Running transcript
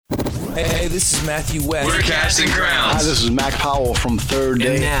Hey, this is Matthew West. We're Casting Crowns. Hi, this is Mac Powell from Third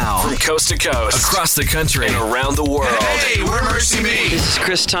Day. And now, from coast to coast, across the country, and around the world. Hey, we're Mercy Me. This is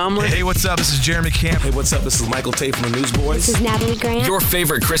Chris Tomlin. Hey, what's up? This is Jeremy Camp. Hey, what's up? This is Michael Tate from the Newsboys. This is Natalie Grant. Your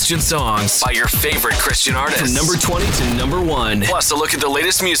favorite Christian songs by your favorite Christian artists. From number 20 to number 1. Plus, a look at the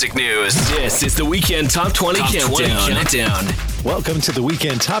latest music news. This is the Weekend Top 20 Countdown. Welcome to the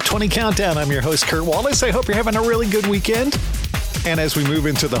Weekend Top 20 Countdown. I'm your host, Kurt Wallace. I hope you're having a really good weekend. And as we move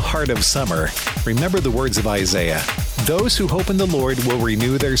into the heart of summer, remember the words of Isaiah. Those who hope in the Lord will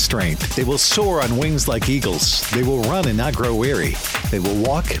renew their strength. They will soar on wings like eagles. They will run and not grow weary. They will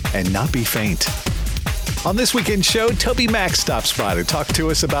walk and not be faint. On this weekend show, Toby Mack stops by to talk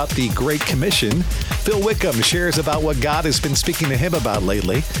to us about the Great Commission. Phil Wickham shares about what God has been speaking to him about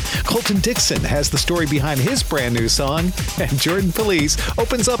lately. Colton Dixon has the story behind his brand new song. And Jordan Felice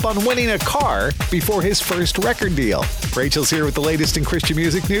opens up on winning a car before his first record deal. Rachel's here with the latest in Christian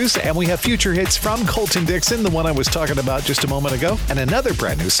music news, and we have future hits from Colton Dixon, the one I was talking about just a moment ago, and another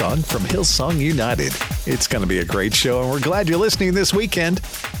brand new song from Hillsong United. It's going to be a great show, and we're glad you're listening this weekend.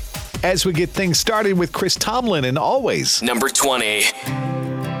 As we get things started with Chris Tomlin and Always. Number 20.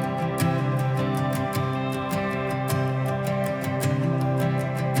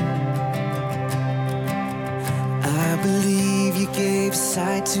 I believe you gave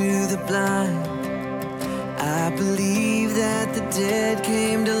sight to the blind. I believe that the dead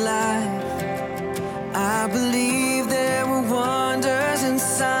came to life. I believe there were wonders and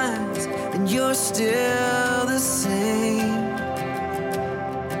signs, and you're still the same.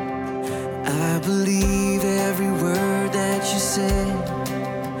 I believe every word that you said.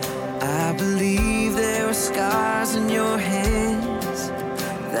 I believe there are scars in your hands,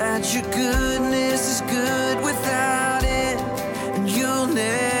 that your goodness is good without it, and you'll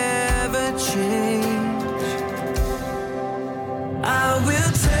never change. I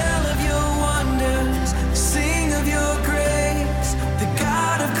will tell of your wonders, sing of your grace. The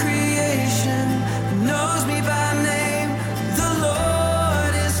God of creation knows me by name. The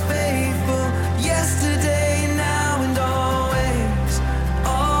Lord is faithful, yesterday, now, and always,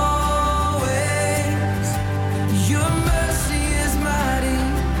 always. Your mercy is mighty,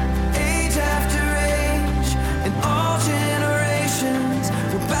 age after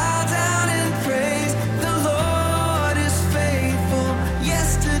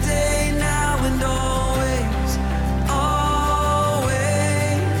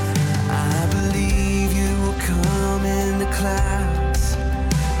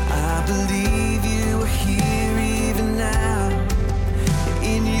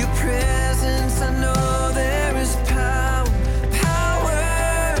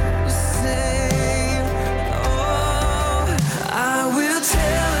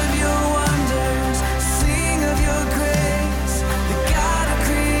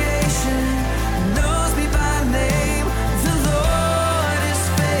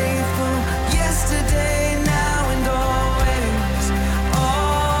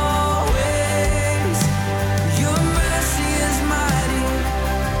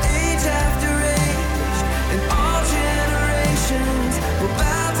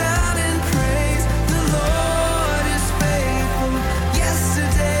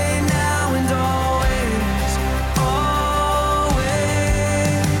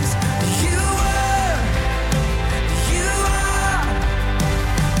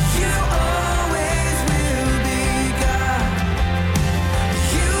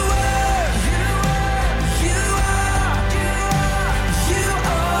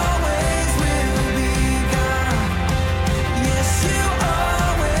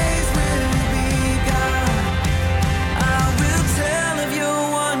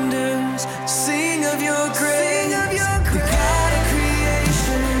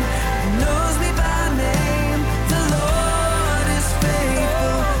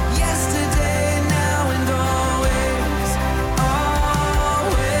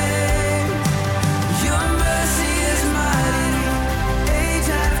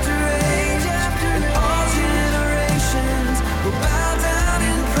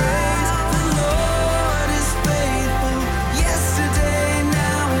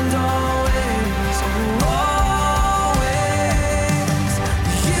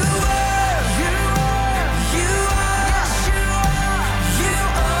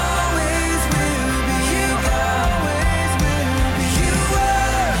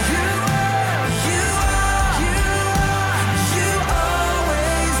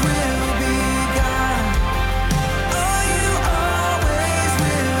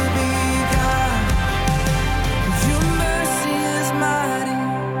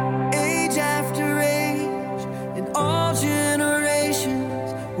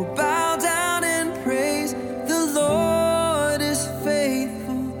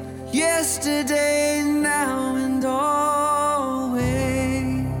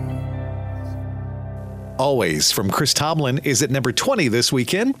Always from Chris Tomlin is at number 20 this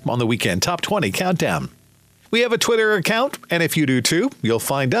weekend on the Weekend Top 20 Countdown. We have a Twitter account, and if you do too, you'll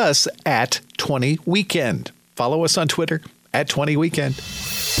find us at 20Weekend. Follow us on Twitter at 20Weekend.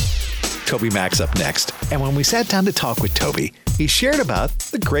 Toby Mac's up next. And when we sat down to talk with Toby, he shared about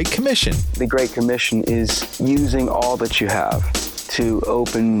the Great Commission. The Great Commission is using all that you have to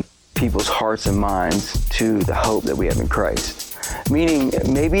open people's hearts and minds to the hope that we have in Christ. Meaning,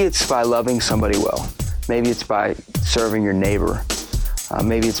 maybe it's by loving somebody well. Maybe it's by serving your neighbor.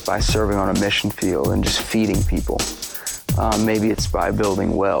 Maybe it's by serving on a mission field and just feeding people. Maybe it's by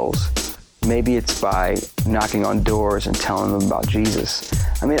building wells. Maybe it's by knocking on doors and telling them about Jesus.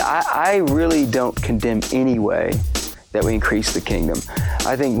 I mean, I really don't condemn any way that we increase the kingdom.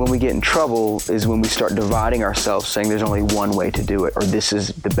 I think when we get in trouble is when we start dividing ourselves, saying there's only one way to do it, or this is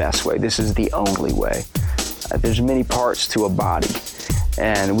the best way, this is the only way. There's many parts to a body,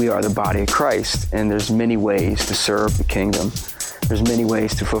 and we are the body of Christ, and there's many ways to serve the kingdom. There's many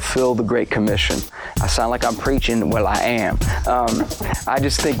ways to fulfill the Great Commission. I sound like I'm preaching. Well, I am. I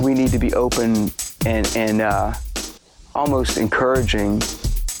just think we need to be open and almost encouraging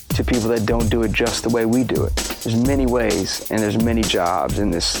to people that don't do it just the way we do it. There's many ways, and there's many jobs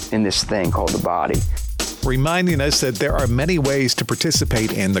in this thing called the body. Reminding us that there are many ways to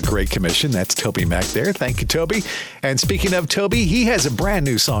participate in the Great Commission. That's Toby Mac there. Thank you, Toby. And speaking of Toby, he has a brand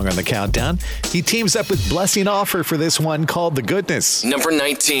new song on the countdown. He teams up with Blessing Offer for this one called The Goodness. Number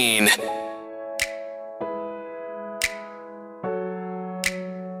 19.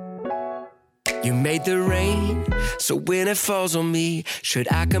 You made the rain, so when it falls on me, should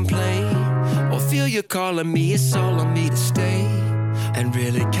I complain or feel you're calling me? It's all on me to stay and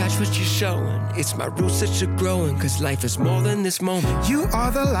really catch what you're showing. It's my roots that you're growing, 'cause life is more than this moment. You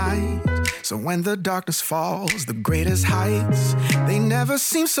are the light, so when the darkness falls, the greatest heights, they never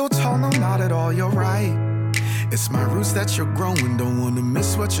seem so tall, no, not at all, you're right. It's my roots that you're growing, don't wanna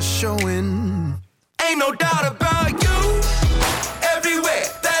miss what you're showing. Ain't no doubt about you, everywhere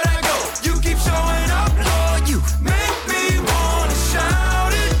that I go, you keep showing up, Lord, you make me wanna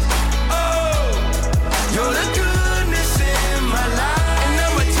shout it. Oh, you're the goodness in my life, and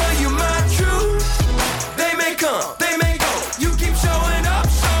I'ma tell you my truth. They may come, they may go, you keep showing up,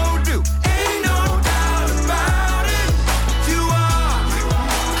 so do. Ain't no doubt about it, you are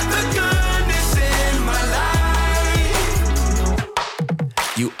the goodness in my life.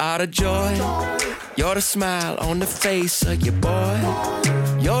 You are the joy, you're the smile on the face of your boy.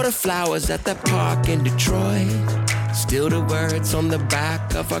 You're the flowers at the park in Detroit. Still the words on the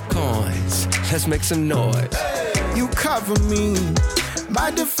back of our coins. Let's make some noise. You cover me,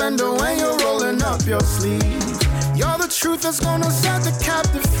 my defender, when you're rolling up your sleeve. You're the truth that's gonna set the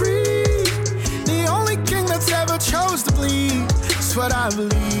captive free. The only king that's ever chose to bleed. That's what I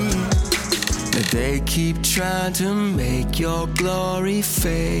believe. But they keep trying to make your glory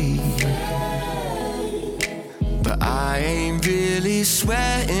fade. But I ain't really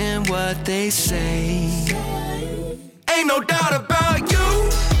sweating what they say. Ain't no doubt about you,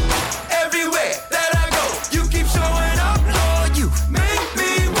 everywhere that I go, you keep showing up, Lord, you make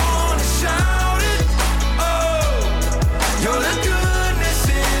me wanna shout it. Oh, you're the goodness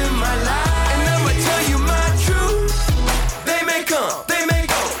in my life, and I'ma tell you my truth. They may come, they may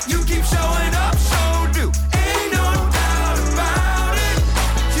go, you keep showing up, so do. Ain't no doubt about it,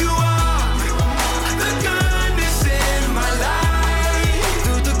 you are the goodness in my life.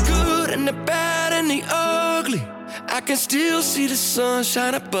 Through the good and the bad and the ugly, I can still see the sun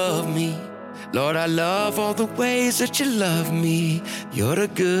shine above me. Lord, I love all the ways that you love me. You're the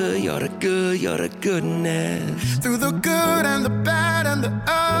good, you're the good, you're the goodness. Through the good and the bad and the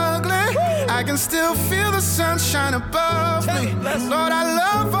ugly, I can still feel the sunshine above me. Lord, I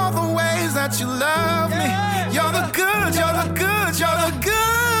love all the ways that you love me. You're the good, you're the good, you're the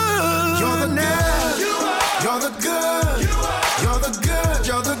good. You're the good, you're the good, you're the good,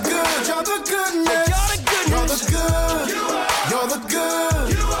 you're the good, you're the goodness. You're the good, you're the good,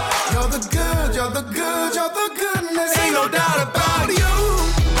 you're the good, you're the good, you're the goodness. Ain't no doubt about you,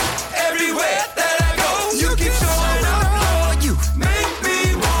 everywhere that I go, you keep showing up, Lord, you make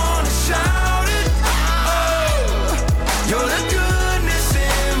me wanna shout it. Oh, you're the goodness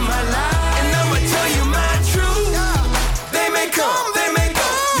in my life, and I'ma tell you my truth. They may come, they may go,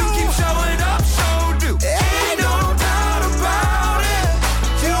 you keep showing up, so do. Ain't no doubt about it,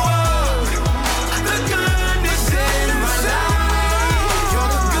 you are the goodness in my life.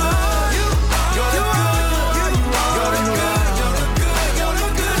 You're the good, you're the good, you're the good, you're the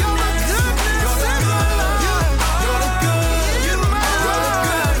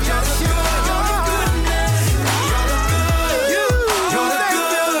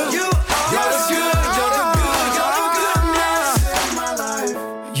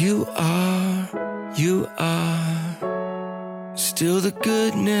you are still the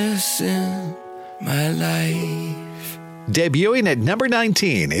goodness in my life. Debuting at number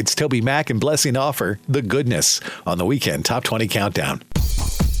 19, it's Toby Mac and Blessing Offer, The Goodness, on the Weekend Top 20 Countdown.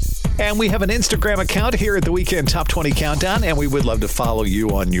 And we have an Instagram account here at the Weekend Top 20 Countdown, and we would love to follow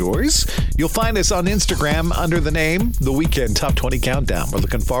you on yours. You'll find us on Instagram under the name The Weekend Top 20 Countdown. We're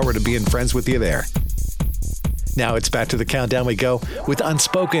looking forward to being friends with you there. Now it's back to the countdown we go with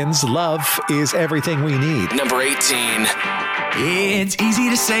Unspoken's Love Is Everything We Need. Number 18. It's easy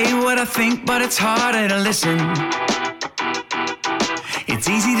to say what I think, but it's harder to listen. It's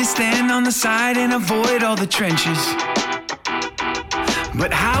easy to stand on the side and avoid all the trenches.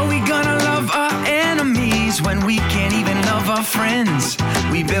 But how we gonna love our enemies when we can't even love our friends?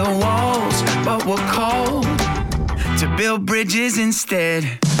 We build walls, but we're called to build bridges instead.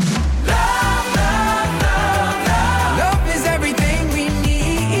 Love, love, love, love. Love is everything we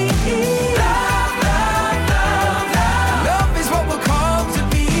need. Love, love, love, love. Love is what we're called to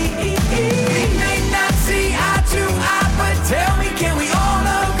be. We may not see eye to eye, but tell me, can we all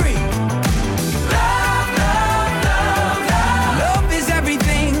agree? Love, love, love, love. Love is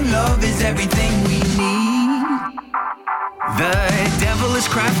everything. Love is everything we need. The devil is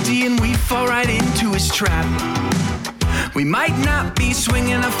crafty and we fall right into his trap. We might not be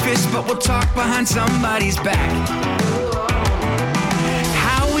swinging a fist, but we'll talk behind somebody's back.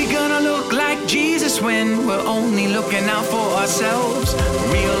 How we gonna look like Jesus when we're only looking out for ourselves?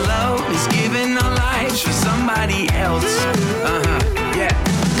 Real love is giving our lives for somebody else. Yeah.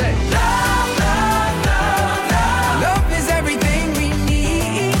 Say, love, love, love, love. Love is everything we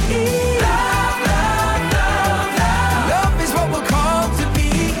need. Love, love, love, love. Love is what we're called to be.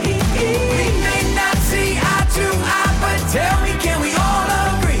 We may not see eye to eye, but tell me, can we all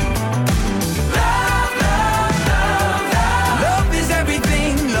agree? Love, love, love, love. Love is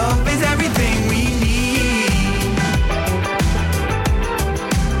everything. Love is everything we need.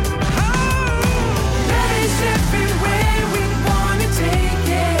 Love is everywhere we wanna take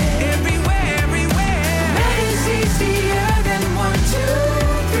it. Everywhere, everywhere. Love is easier than 1, 2,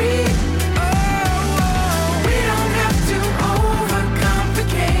 3. We don't have to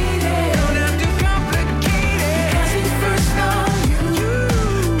overcomplicate it. Don't have to complicate it. Because we first love you.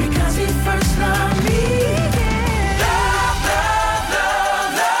 Because we first love me. Love, love,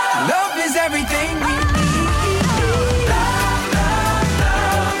 love, love. Love is everything we need. Love, love,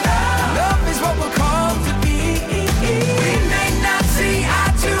 love, love. Love is what we're called to be. We may not see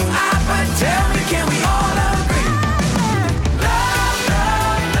eye to eye, but tell me, can we all agree? Love,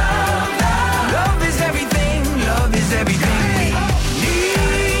 love, love, love. Love is everything. Love is everything we need.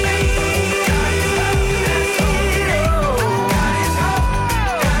 God is hope.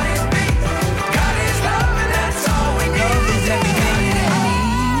 God is peace. God is love, and that's all we need. Love is everything we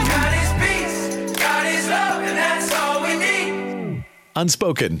need. God is peace. God is love, and that's all we need.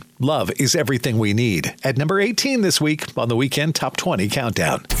 Unspoken, Love Is Everything We Need. At number 18 this week on the Weekend Top 20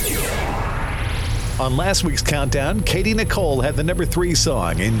 Countdown. On last week's countdown, Katie Nicole had the number 3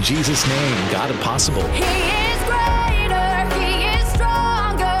 song, In Jesus' Name, God Impossible. He is greater, he is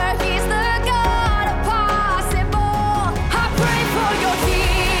stronger, he's the God of possible. I pray for your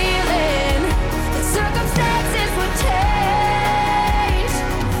healing, that circumstances would change.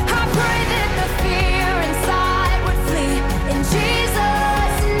 I pray that the fear inside would flee in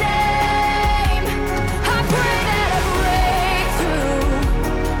Jesus' name. I pray that a breakthrough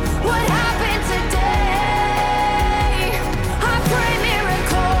would happen today. I pray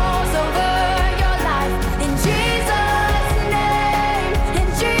miracles over your life in Jesus' name. In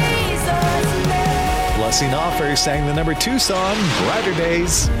Jesus' name. Blessing Offer sang the number 2 song, Brighter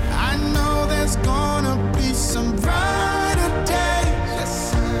Days. I know there's gonna be some brighter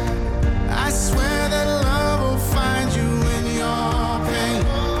days. I swear that love will find you in your pain.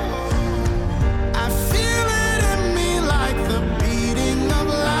 I feel it in me like the beating of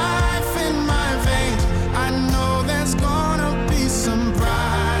life in my veins. I know there's gonna be some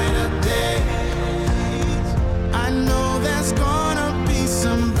brighter days. I know there's gonna be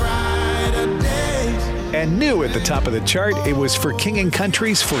some brighter days. And new at the top of the chart, it was for King and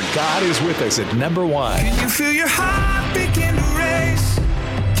Country's For God Is With Us at number 1. Can you feel your heart begin to race?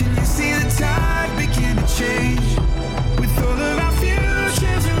 Can you see the tide begin to change? With all of our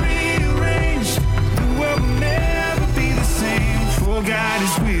futures rearranged, the world will never be the same. For God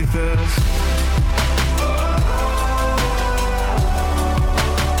is with us.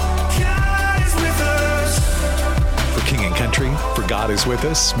 God is with us. For King and Country, For God Is With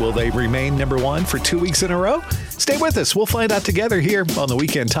Us. Will they remain number 1 for 2 weeks in a row? Stay with us. We'll find out together here on the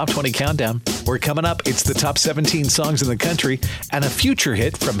Weekend Top 20 Countdown. We're coming up. It's the top 17 songs in the country and a future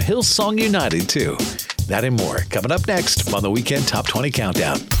hit from Hillsong United, too. That and more coming up next on the Weekend Top 20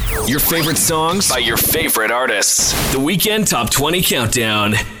 Countdown. Your favorite songs by your favorite artists. The Weekend Top 20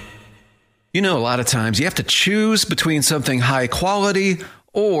 Countdown. You know, a lot of times you have to choose between something high quality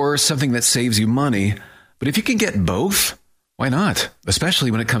or something that saves you money. But if you can get both, why not?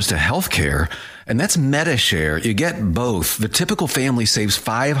 Especially when it comes to healthcare. And that's MediShare. You get both. The typical family saves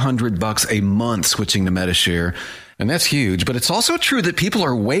 $500 a month switching to MediShare. And that's huge. But it's also true that people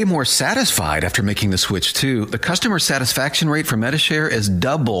are way more satisfied after making the switch, too. The customer satisfaction rate for MediShare is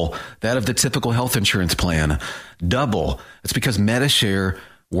double that of the typical health insurance plan. Double. It's because MediShare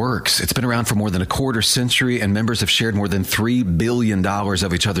works. It's been around for more than a quarter century, and members have shared more than $3 billion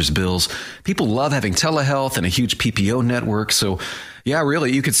of each other's bills. People love having telehealth and a huge PPO network. So, yeah,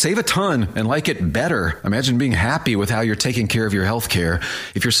 really, you could save a ton and like it better. Imagine being happy with how you're taking care of your health care.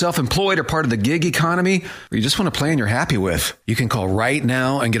 If you're self-employed or part of the gig economy, or you just want a plan you're happy with, you can call right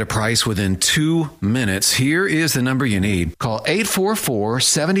now and get a price within 2 minutes. Here is the number you need. Call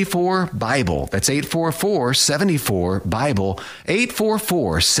 844-74-BIBLE. That's 844-74-BIBLE.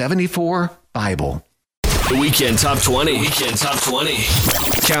 844-74-BIBLE. The Weekend Top 20. Weekend Top 20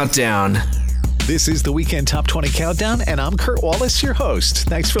 Countdown. This is the Weekend Top 20 Countdown, and I'm Kurt Wallace, your host.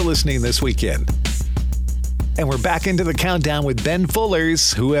 Thanks for listening this weekend. And we're back into the countdown with Ben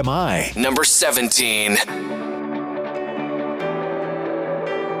Fuller's Who Am I? Number 17.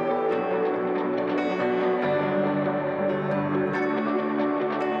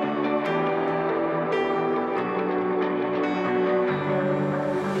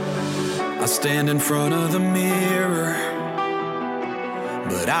 I stand in front of the mirror,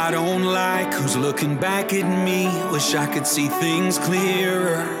 but I don't like who's looking back at me. Wish I could see things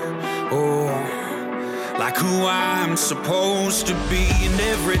clearer. Oh, like who I'm supposed to be. In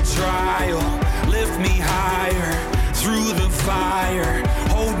every trial, lift me higher. Through the fire,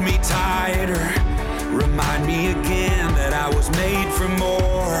 hold me tighter. Remind me again that I was made for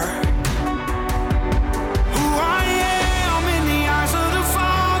more. Who I am in the eyes of the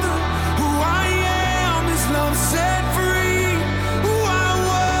Father. Who I am is love set free. Who I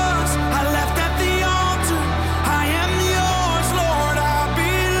was, I left at the altar. I am yours, Lord, I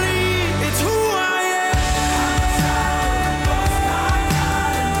believe. It's who I am.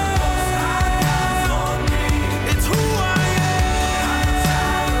 It's who I am.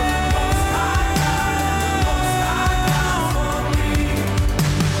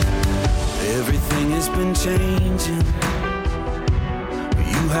 Everything has been changing.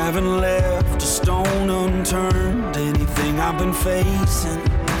 You haven't left a stone unturned. Anything I've been facing,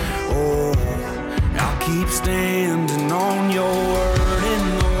 oh, I'll keep standing on your word.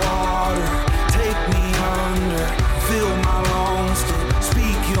 In the water, take me under. Fill my lungs to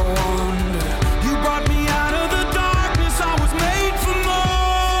speak your wonder. You brought me out of the darkness. I was made for more.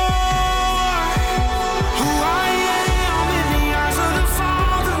 Who I am in the eyes of the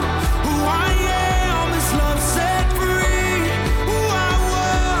Father. Who I am is love set free. Who I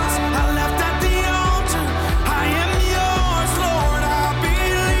was, I left at the altar. I am yours, Lord, I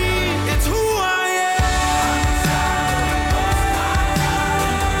believe. It's who I am.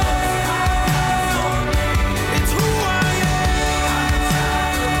 It's who I am.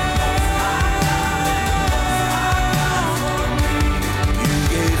 You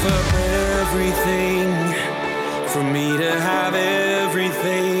gave up everything for me to have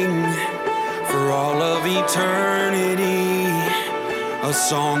everything for all of eternity. A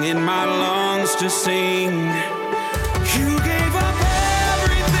song in my lungs to sing. You gave up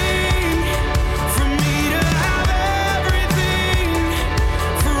everything for me to have everything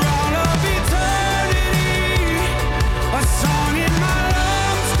for all of eternity. A song in my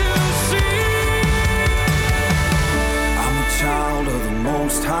lungs to sing. I'm a child of the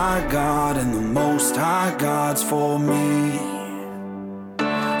Most High God, and the Most High God's for me.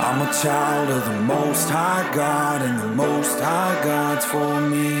 I'm a child of the Most High God, and the Most High God's for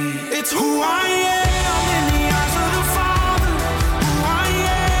me. It's who I am in the eyes of the Father. Who I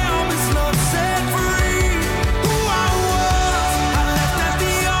am is love set free. Who I was, I left at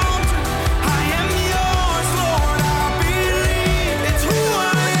the altar. I am yours, Lord, I believe. It's who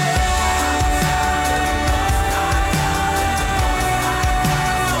I am.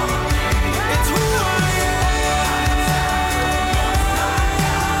 It's who I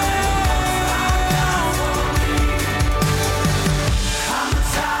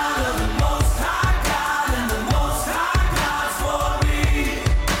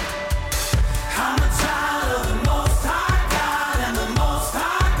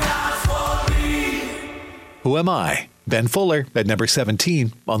Who Am I? Ben Fuller at number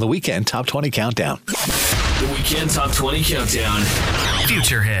 17 on the Weekend Top 20 Countdown. The Weekend Top 20 Countdown.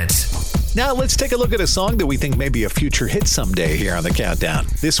 Future hits. Now let's take a look at a song that we think may be a future hit someday here on the Countdown.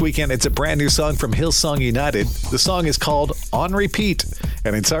 This weekend, it's a brand new song from Hillsong United. The song is called On Repeat,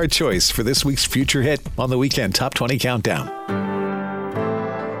 and it's our choice for this week's future hit on the Weekend Top 20 Countdown.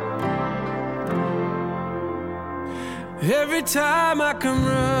 Every time I come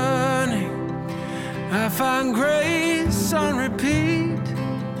running, I find grace on repeat.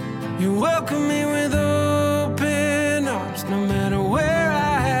 You welcome me with open arms, no matter where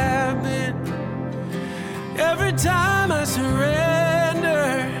I have been. Every time I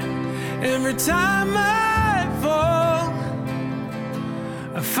surrender, every time I fall,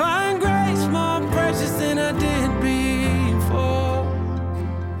 I find grace more precious than I did before.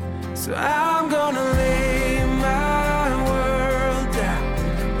 So I'm gonna lay my world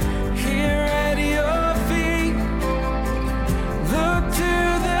down here at your feet. Look to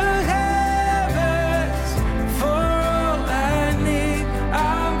the heavens for all I need.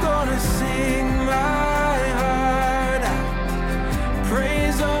 I'm gonna sing my heart out,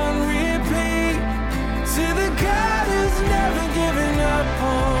 praise on repeat to the God who's never given up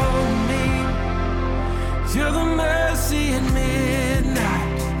on me. You're the mercy in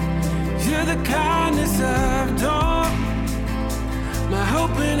midnight, you're the kindness of dawn, my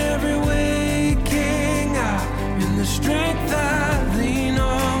hope in every waking hour, in the strength I lean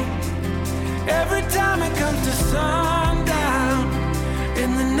on. Every time it comes to sundown,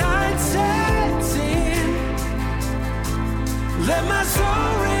 and the night sets in, let my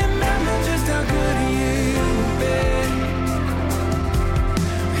soul remember just how good you've been.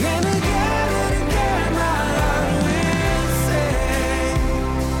 And again, my heart will sing.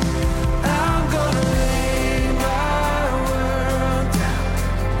 I'm gonna lay my world down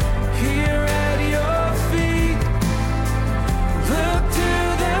here at your feet. Look to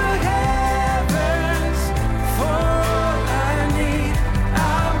the heavens for all I need.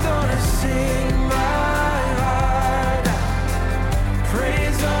 I'm gonna sing my heart out,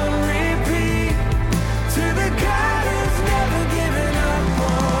 praise on repeat to the God who's never given up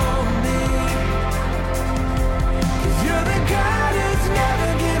on me. 'Cause you're the God who's never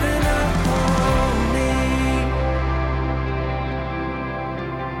given up on me.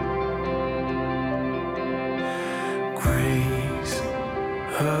 Grace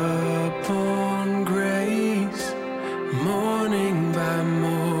upon grace, morning by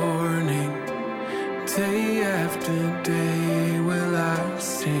morning, day after day will I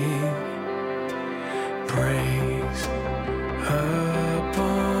sing. Praise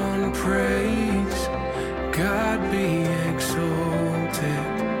upon praise, God be exalted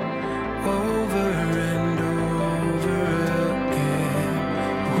over and over again.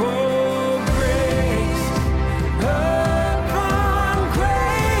 Oh, grace upon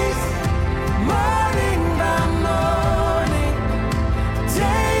grace, morning by morning,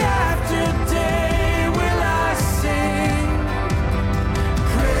 day after day will I sing.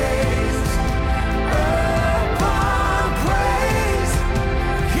 Praise upon praise,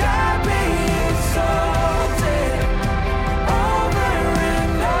 God be exalted over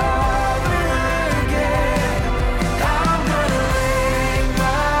and over again. I'm gonna lay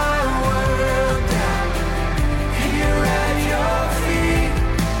my world down here at your feet.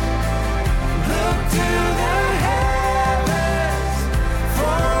 Look to the heavens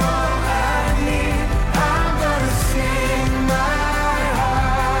for all I need. I'm gonna sing my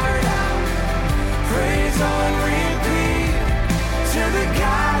heart out, praise on repeat to the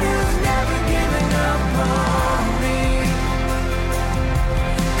God who's never given up on me.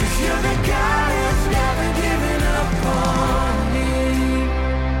 'Cause you're the God who's never given up on me.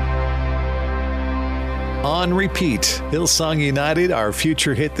 On Repeat, Hillsong United, our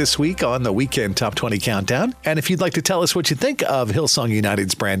future hit this week on the Weekend Top 20 Countdown. And if you'd like to tell us what you think of Hillsong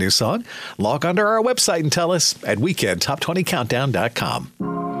United's brand new song, log onto our website and tell us at weekendtop20countdown.com.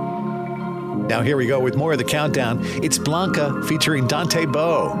 Now here we go with more of the countdown. It's Blanca featuring Dante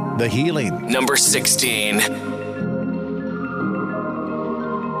Bowe, The Healing. Number 16.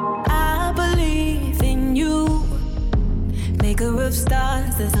 I believe in you, maker of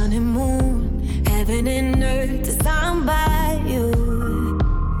stars, the sun and moon, heaven and earth designed by you.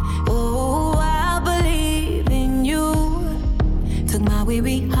 Oh, I believe in you, took my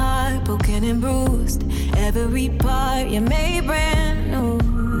weary heart, broken and bruised, every part you made brand new.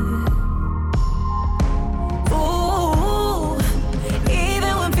 Ooh,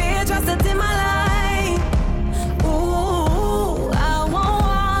 even when fear tries to dim my light, ooh, I won't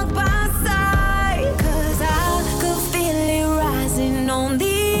walk by sight, 'cause I could feel it rising on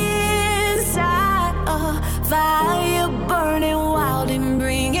the inside, a fire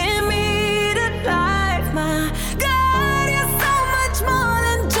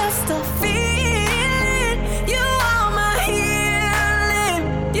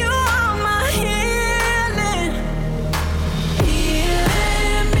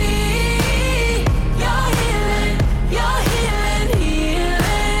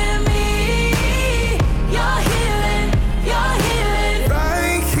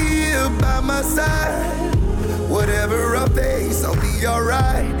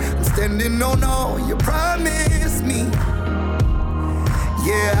Standing on all you promised me.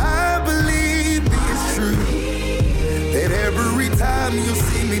 Yeah, I believe it's true that every time you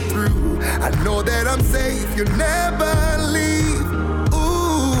see me through, I know that I'm safe, you'll never leave.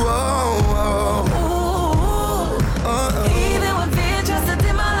 Ooh, oh, oh. Even when fear tries to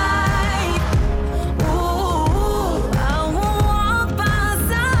dim my light, ooh, I won't walk by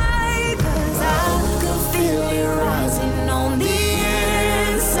side, 'cause I can feel it rising on the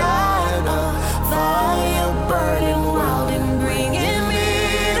inside. Fire burning wild and bringing me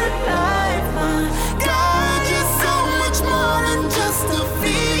to life. My God, you're so much more than just a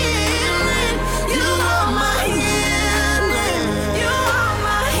feeling. You are my healing. You are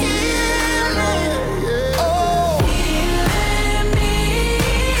my healing. Yeah. Oh, healing me.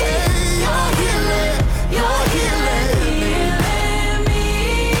 hey, you're healing. You're healing. Healing me.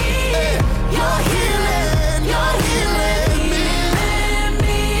 Hey, you're healing. You're healing me. Healing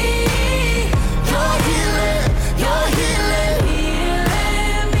me. You're healing. You're healing.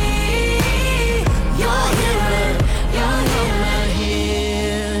 Healing me. You're healing. You are my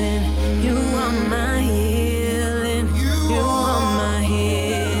healing. You are my healing. You are my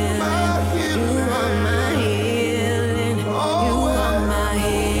healing. You are my healing. You are my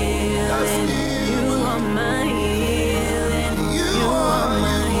healing. You are my healing. You are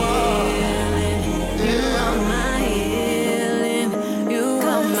my healing. You are my healing.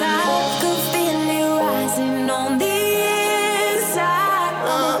 'Cause I can feel it rising on the inside.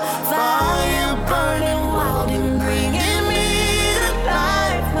 Fire burning wild and bringing me to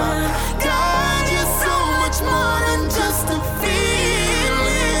life. My God, you're so much more than just a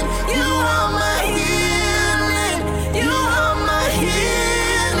feeling. You are my healing. You are my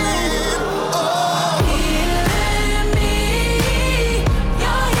healing. Oh, healing me.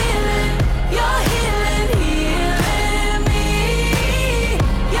 You're healing. You're healing. Healing me.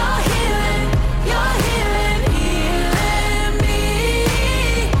 You're healing. You're healing. Healing me.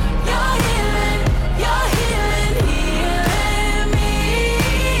 You're healing. You're healing. Healing me.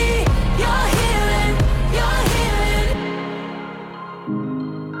 You're healing. You're healing.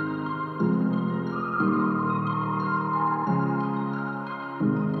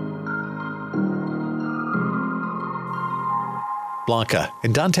 Blanca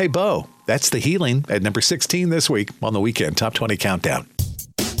and Dante Bowe. That's The Healing at number 16 this week on the Weekend Top 20 Countdown.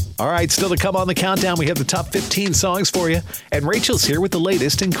 All right, still to come on the countdown, we have the top 15 songs for you. And Rachel's here with the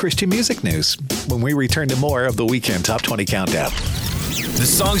latest in Christian music news when we return to more of the Weekend Top 20 Countdown. The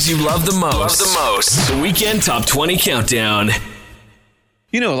songs you love the most. The Weekend Top 20 Countdown.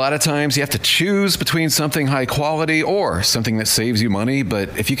 You know, a lot of times you have to choose between something high quality or something that saves you money, but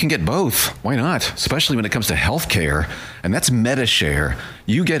if you can get both, why not? Especially when it comes to healthcare, and that's MediShare.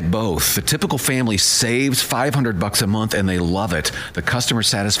 You get both. The typical family saves $500 a month, and they love it. The customer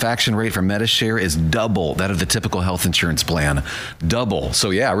satisfaction rate for MediShare is double that of the typical health insurance plan. Double. So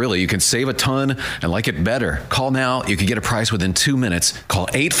yeah, really, you can save a ton and like it better. Call now. You can get a price within 2 minutes. Call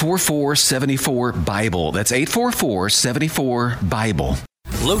 844-74-BIBLE. That's 844-74-BIBLE.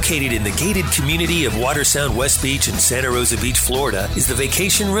 Located in the gated community of Watersound West Beach in Santa Rosa Beach, Florida, is the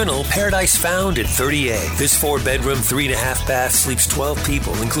vacation rental Paradise Found at 30A. This 4-bedroom, 3.5 bath, sleeps 12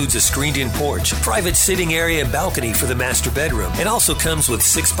 people, includes a screened-in porch, private sitting area and balcony for the master bedroom, and also comes with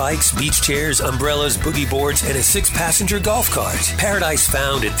 6 bikes, beach chairs, umbrellas, boogie boards, and a 6-passenger golf cart. Paradise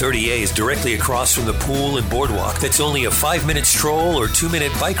Found at 30A is directly across from the pool and boardwalk that's only a 5-minute stroll or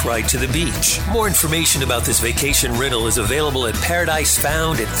 2-minute bike ride to the beach. More information about this vacation rental is available at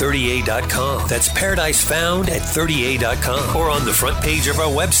ParadiseFound at 30A.com. That's ParadiseFound at 30A.com or on the front page of our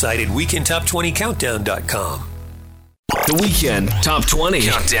website at WeekendTop20Countdown.com. The Weekend Top 20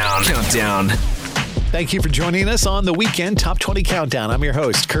 Countdown. Thank you for joining us on the Weekend Top 20 Countdown. I'm your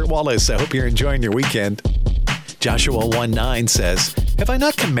host, Kurt Wallace. I hope you're enjoying your weekend. Joshua 1:9 says, "Have I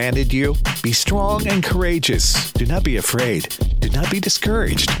not commanded you? Be strong and courageous. Do not be afraid. Do not be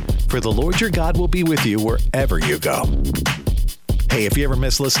discouraged. For the Lord your God will be with you wherever you go." Hey, if you ever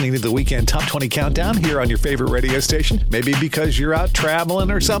miss listening to the Weekend Top 20 Countdown here on your favorite radio station, maybe because you're out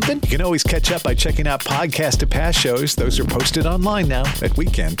traveling or something, you can always catch up by checking out podcasts to past shows. Those are posted online now at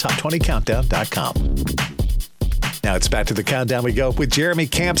WeekendTop20Countdown.com. Now it's back to the countdown we go with Jeremy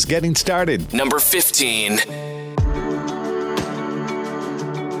Camps getting started. Number 15.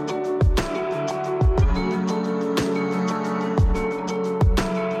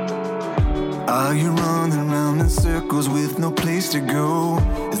 Are you running around in circles with no place to go?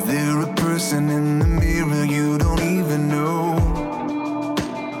 Is there a person in the mirror you don't even know?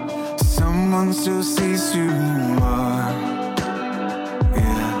 Someone still sees who you are.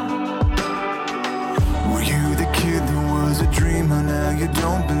 Yeah. Were you the kid that was a dreamer? Now you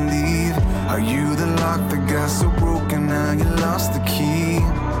don't believe Are you the lock that got so broken now you lost the key?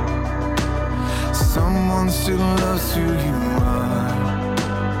 Someone still loves who you are.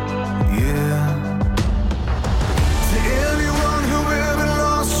 Yeah. To anyone who ever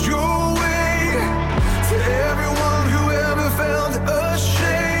lost your way, to everyone who ever felt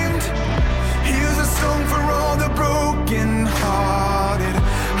ashamed, here's a song for all the broken hearted.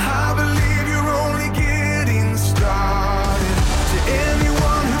 I believe you're only getting started. To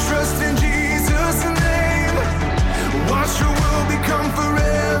anyone who trusts in Jesus' name, watch your world become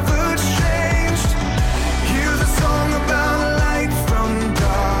forever changed. Here's a song about light from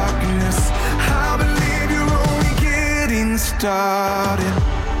darkness. I believe you're only getting started.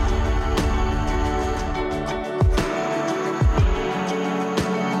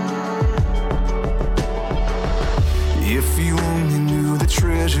 If you only knew the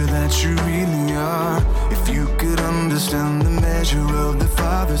treasure that you really are, if you could understand the measure of the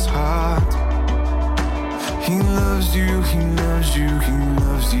Father's heart. He loves you, He loves you, He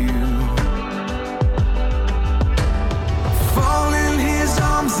loves you. Fall in His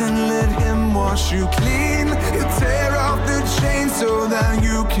arms and let Him wash you clean. He'll tear off the chains so that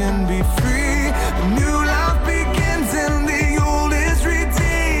you can be free. A new life begins and the old is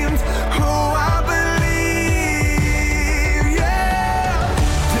redeemed. Oh, I believe, yeah.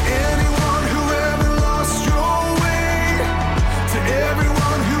 To anyone who ever lost your way, to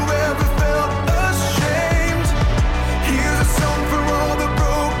everyone who ever felt ashamed, here's a song for all the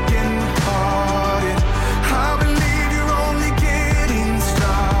broken hearted. I believe you're only getting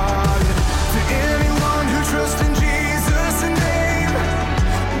started. To anyone who trusts in Jesus' name,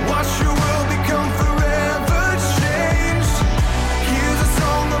 watch your world become forever changed. Here's a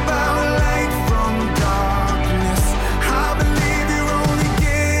song about light from darkness. I believe you're only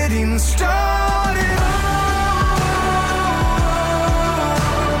getting started.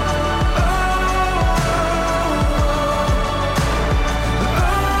 He loves you, He loves you, He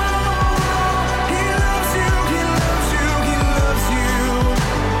loves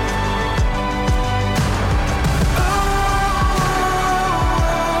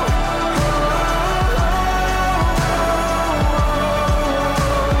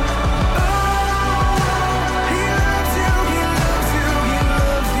He loves you, He loves you, He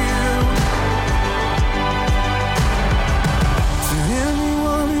loves you. To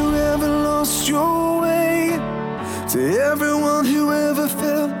anyone who ever lost your way, to everyone who ever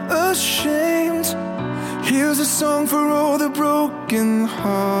felt ashamed, here's a song for all the broken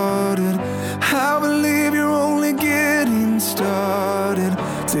hearted. I believe you're only getting started.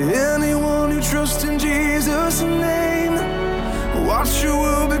 To anyone who trusts in Jesus' name, watch your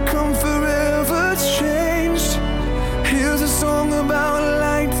world become forever changed. Here's a song about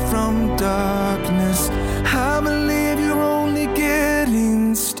light from darkness. I believe you're only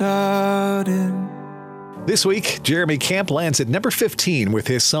getting started. This week, Jeremy Camp lands at number 15 with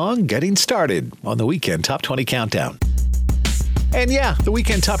his song Getting Started on the Weekend Top 20 Countdown. And yeah, the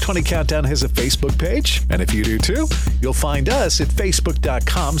Weekend Top 20 Countdown has a Facebook page, and if you do too, you'll find us at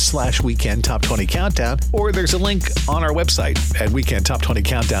facebook.com/Weekend Top 20 Countdown, or there's a link on our website at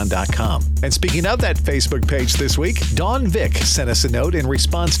weekendtop20countdown.com. And speaking of that Facebook page this week, Dawn Vick sent us a note in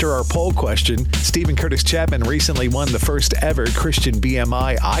response to our poll question. Stephen Curtis Chapman recently won the first ever Christian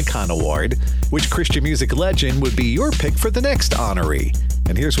BMI Icon Award. Which Christian music legend would be your pick for the next honoree?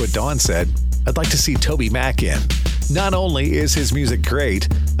 And here's what Dawn said. I'd like to see Toby Mac in. Not only is his music great,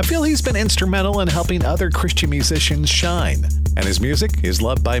 I feel he's been instrumental in helping other Christian musicians shine. And his music is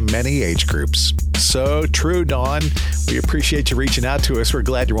loved by many age groups. So true, Dawn. We appreciate you reaching out to us. We're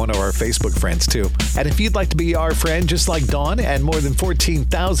glad you're one of our Facebook friends, too. And if you'd like to be our friend, just like Dawn and more than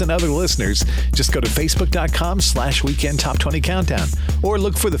 14,000 other listeners, just go to facebook.com/Weekend Top 20 Countdown, or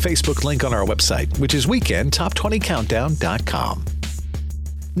look for the Facebook link on our website, which is weekendtop20countdown.com.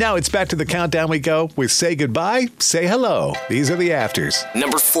 Now it's back to the countdown we go with Say Goodbye, Say Hello. These are the afters.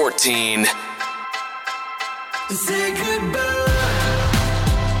 Number 14. Say goodbye.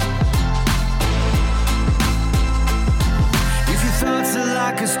 If your thoughts are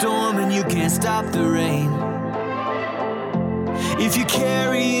like a storm and you can't stop the rain, if you're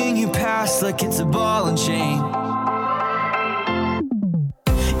carrying your past like it's a ball and chain,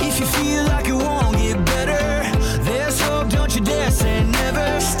 if you feel like it won't get better, there's hope, don't you dare say never.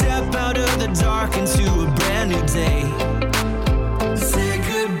 Step out of the dark into a brand new day. Say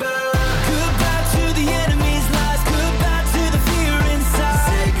goodbye. Goodbye to the enemy's lies. Goodbye to the fear inside.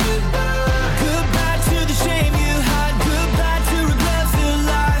 Say goodbye. Goodbye to the shame you hide. Goodbye to regret-filled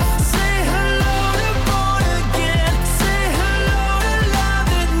life. Say hello to born again. Say hello to love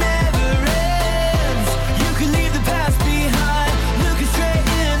that never ends. You can leave the past behind. Looking straight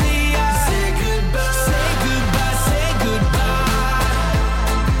in the eyes.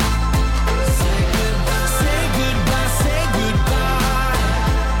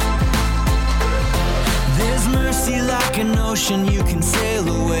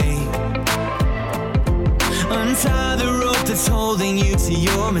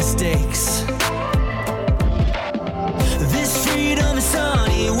 mistakes. This freedom is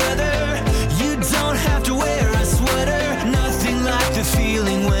sunny weather. You don't have to wear a sweater. Nothing like the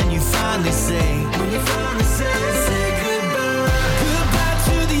feeling when you finally say goodbye. Goodbye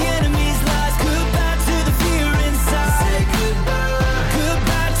to the enemy's lies. Goodbye to the fear inside. Say goodbye.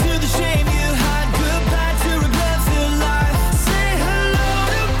 Goodbye to the shame you hide. Goodbye to regret-filled life. Say hello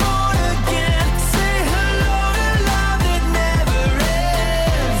to born again. Say hello to love that never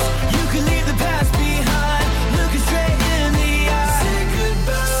ends. You can leave the past behind, looking straight in the eye. Say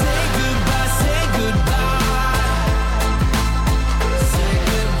goodbye. Say goodbye. Say goodbye. Say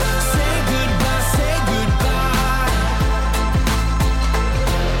goodbye. Say goodbye. Say goodbye.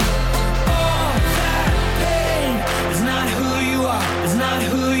 All that pain is not who you are. Is not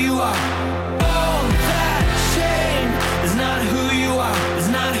who you are. All that shame is not who you are. Is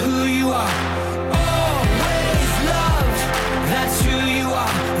not who you are. Always loved. That's who you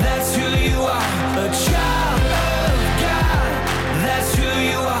are. That's who you are. A child of God. That's who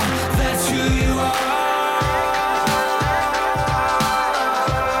you are. That's who you are.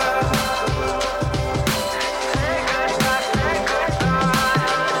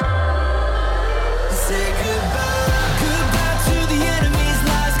 Say goodbye. Goodbye to the enemy's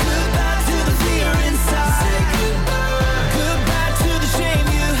lies. Goodbye to the fear inside. Say goodbye. Goodbye to the shame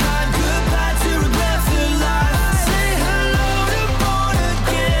you hide. Goodbye to regret-filled life. Say hello to born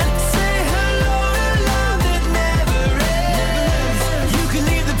again. Say hello to love that never ends. You can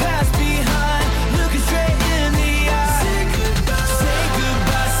leave the past behind, looking straight in the eye. Say goodbye. Say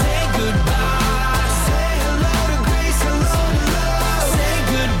goodbye. Say goodbye. Say hello to grace. Hello to love. Say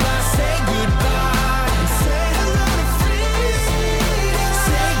goodbye. Say goodbye. Say hello to freedom.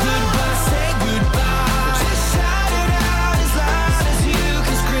 Say goodbye. Say goodbye. Just shout it out as loud as you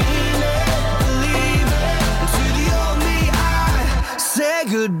can scream it. Believe it. To the old me, I say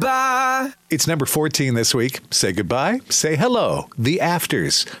goodbye. It's number 14 this week. Say goodbye, say hello. The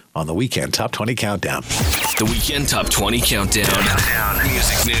Afters on the Weekend Top 20 Countdown. The Weekend Top 20 Countdown.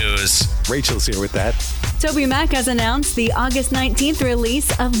 Music news. Rachel's here with that. Toby Mac has announced the August 19th release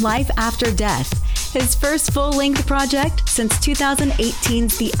of Life After Death, his first full-length project since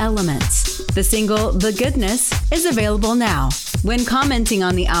 2018's The Elements. The single, The Goodness, is available now. When commenting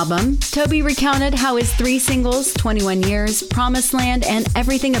on the album, Toby recounted how his 3 singles, 21 Years, Promised Land, and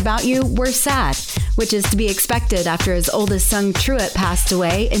Everything About You, were sad, which is to be expected after his oldest son, Truett, passed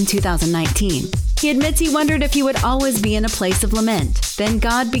away in 2019. He admits he wondered if he would always be in a place of lament. Then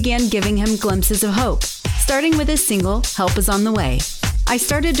God began giving him glimpses of hope, starting with his single, Help Is On The Way. I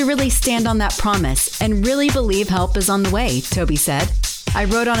started to really stand on that promise and really believe help is on the way, Toby said. I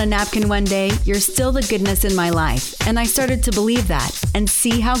wrote on a napkin one day, you're still the goodness in my life, and I started to believe that and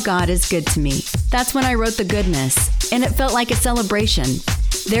see how God is good to me. That's when I wrote The Goodness, and it felt like a celebration.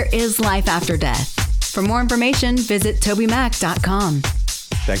 There is life after death. For more information, visit tobymac.com.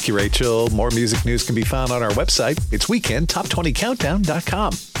 Thank you, Rachel. More music news can be found on our website. It's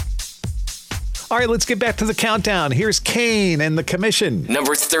weekendtop20countdown.com. All right, let's get back to the countdown. Here's Kane and the Commission.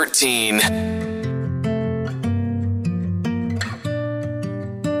 Number 13.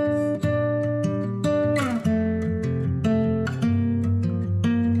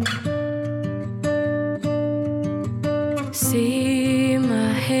 See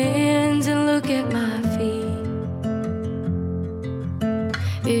my hands and look at my feet.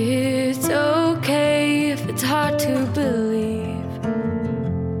 It's okay if it's hard to believe.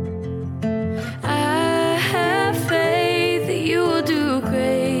 I have faith that you will do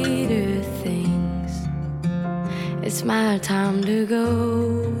greater things. It's my time to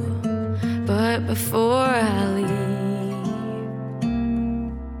go, but before I leave,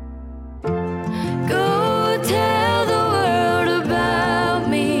 go tell the world about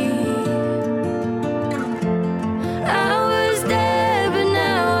me. I was dead, but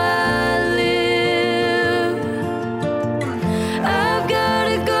now I live. I've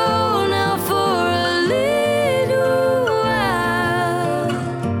gotta go now for a little while,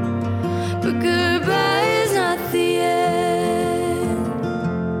 but goodbye is not the end.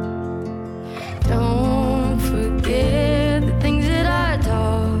 Don't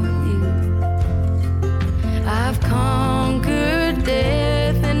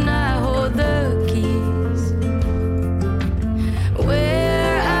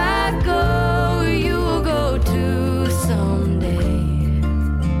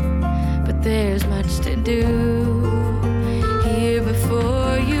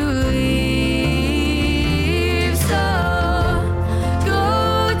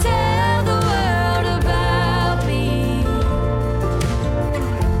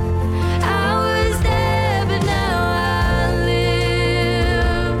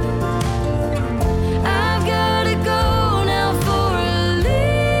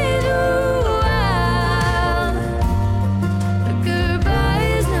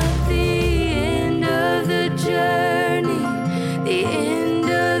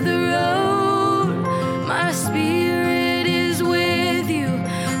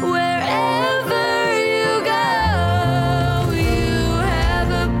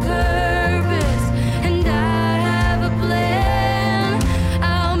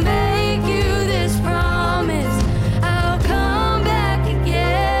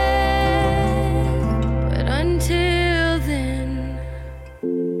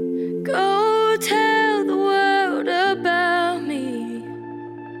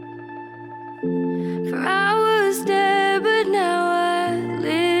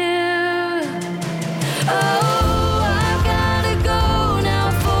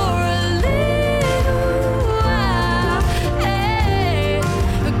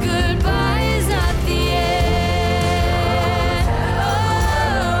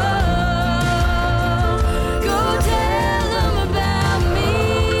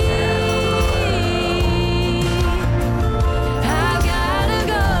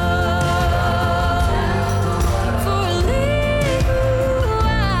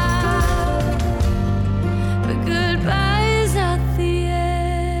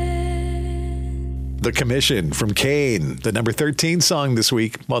Commission from Kane, the number 13 song this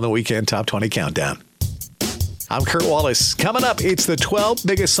week on the Weekend Top 20 Countdown. I'm Kurt Wallace. Coming up, it's the 12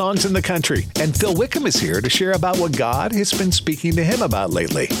 biggest songs in the country. And Phil Wickham is here to share about what God has been speaking to him about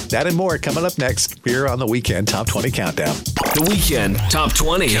lately. That and more coming up next here on the Weekend Top 20 Countdown. The Weekend Top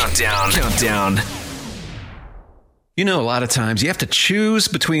 20 Countdown. You know, a lot of times you have to choose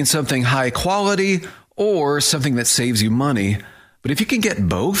between something high quality or something that saves you money. But if you can get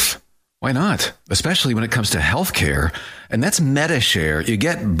both, why not? Especially when it comes to healthcare. And that's MediShare. You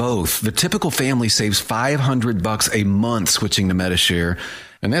get both. The typical family saves $500 a month switching to MediShare.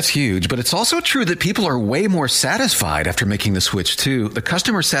 And that's huge. But it's also true that people are way more satisfied after making the switch too. The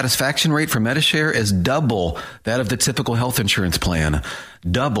customer satisfaction rate for MediShare is double that of the typical health insurance plan.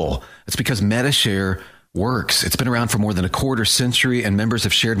 Double. It's because MediShare works. It's been around for more than a quarter century, and members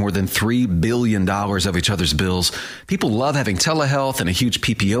have shared more than $3 billion of each other's bills. People love having telehealth and a huge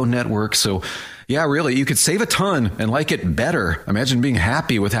PPO network. So yeah, really, you could save a ton and like it better. Imagine being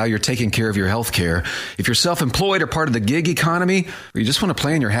happy with how you're taking care of your health care. If you're self-employed or part of the gig economy, or you just want a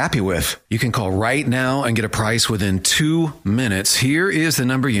plan you're happy with, you can call right now and get a price within 2 minutes. Here is the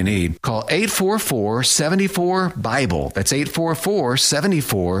number you need. Call 844-74-BIBLE. That's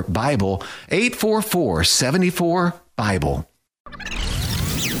 844-74-BIBLE. 844-74-BIBLE.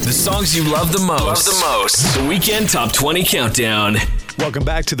 The songs you love the most. The Weekend Top 20 Countdown. Welcome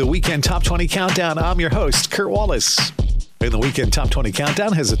back to the Weekend Top 20 Countdown. I'm your host, Kurt Wallace. And the Weekend Top 20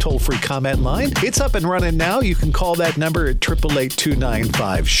 Countdown has a toll-free comment line. It's up and running now. You can call that number at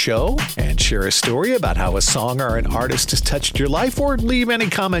 888-295-SHOW and share a story about how a song or an artist has touched your life, or leave any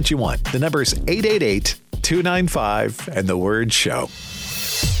comment you want. The number is 888-295 and the word SHOW.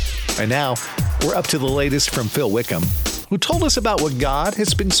 And now, we're up to the latest from Phil Wickham, who told us about what God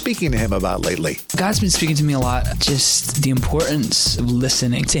has been speaking to him about lately. God's been speaking to me a lot, just the importance of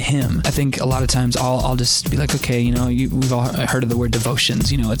listening to him. I think a lot of times I'll just be like, okay, we've all heard of the word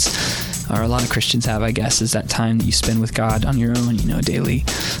devotions, or a lot of Christians have, I guess, is that time that you spend with God on your own, daily,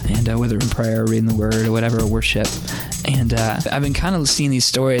 and whether in prayer, or reading the word, or whatever, or worship. And I've been kind of seeing these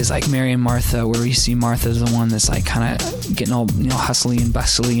stories like Mary and Martha, where you see Martha as the one that's like kind of getting all hustly and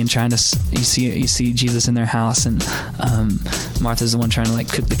bustly and trying to. You see Jesus in their house, and Martha's the one trying to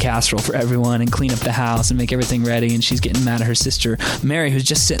like cook the casserole for everyone and clean up the house and make everything ready. And she's getting mad at her sister Mary, who's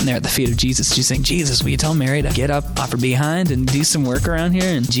just sitting there at the feet of Jesus. She's saying, "Jesus, will you tell Mary to get up off her behind and do some work around here?"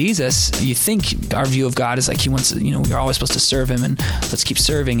 And Jesus, you think our view of God is like he wants, we're always supposed to serve him and let's keep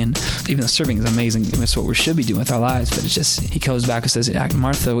serving. And even though serving is amazing, that's what we should be doing with our lives. But it's just, he goes back and says,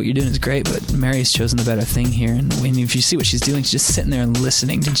 "Martha, what you're doing is great, but Mary's chosen the better thing here." And if you see what she's doing, she's just sitting there and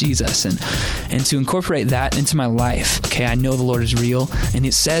listening to Jesus. And to incorporate that into my life, okay, I know the Lord is real, and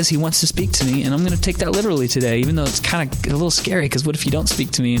it says he wants to speak to me, and I'm going to take that literally today, even though it's kind of a little scary, because what if you don't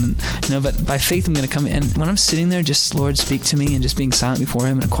speak to me? And but by faith I'm going to come in. And when I'm sitting there, just, Lord, speak to me, and just being silent before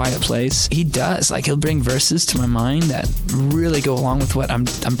him in a quiet place, he does. Like, he'll bring verses to my mind that really go along with what I'm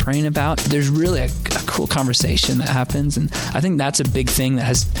praying about. There's really a cool conversation that happens, and I think that's a big thing that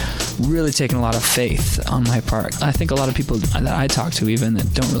has really taken a lot of faith on my part. I think a lot of people that I talk to even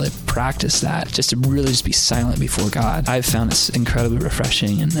that don't really practice that, just to really just be silent before God, I've found it's incredibly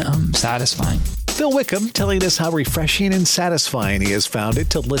refreshing and satisfying. Phil Wickham telling us how refreshing and satisfying he has found it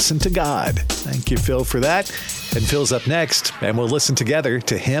to listen to God. Thank you, Phil, for that. And Phil's up next, and we'll listen together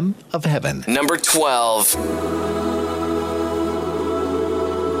to Hymn of Heaven. Number 12.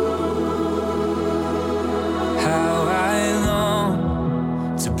 How I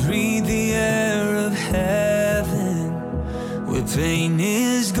long to breathe the air of heaven, where pain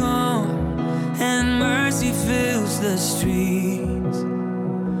is gone and mercy fills the streets,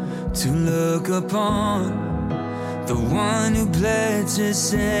 to look upon the one who bled to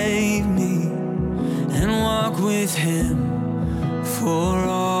save me and walk with him for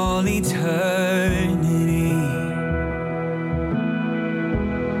all eternity.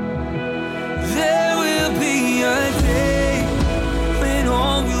 There will be a day when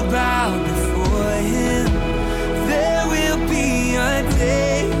all will bow before him. There will be a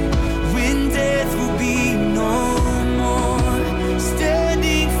day when death will be no more,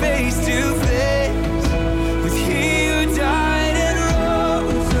 standing face to face with he who died and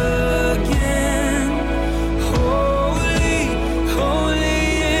rose again. Holy,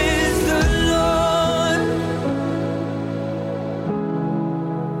 holy is the Lord.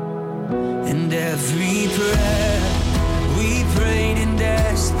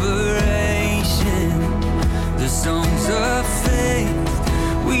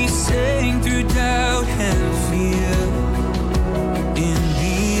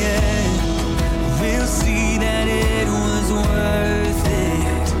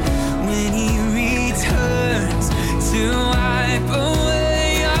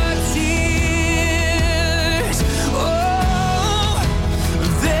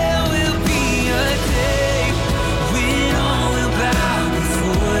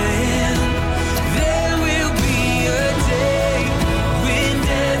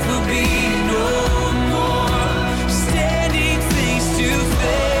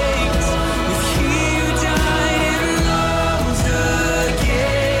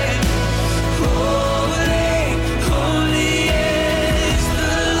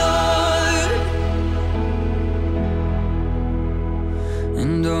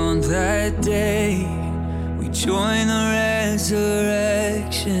 join the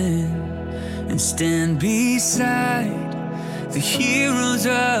resurrection and stand beside the heroes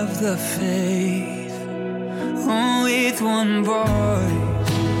of the faith. Oh, with one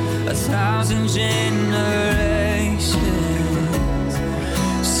voice, 1,000 generations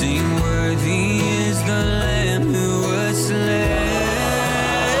sing, worthy is the Lamb who was slain.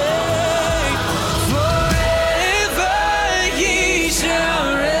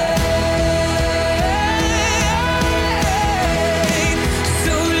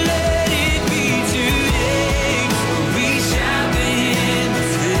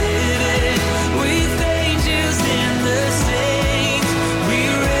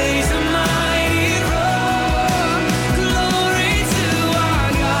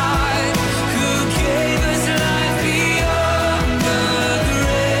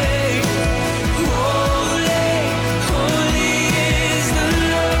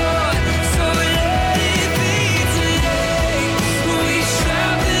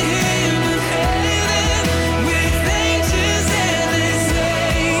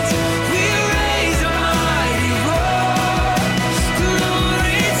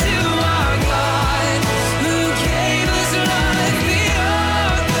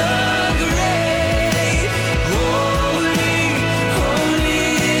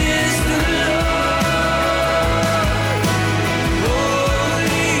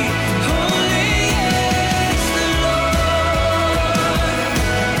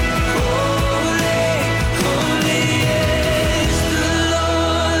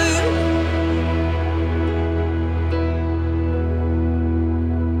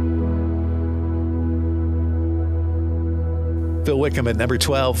 Phil Wickham at number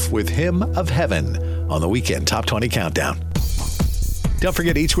 12 with Hymn of Heaven on the Weekend Top 20 Countdown. Don't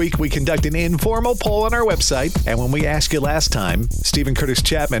forget, each week we conduct an informal poll on our website. And when we asked you last time, Stephen Curtis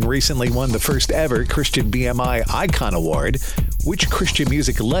Chapman recently won the first ever Christian BMI Icon Award. Which Christian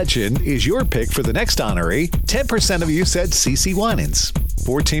music legend is your pick for the next honoree? 10% of you said CeCe Winans.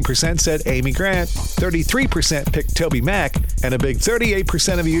 14% said Amy Grant. 33% picked Toby Mac. And a big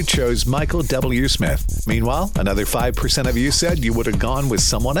 38% of you chose Michael W. Smith. Meanwhile, another 5% of you said you would have gone with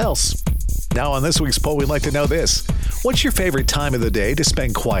someone else. Now on this week's poll, we'd like to know this. What's your favorite time of the day to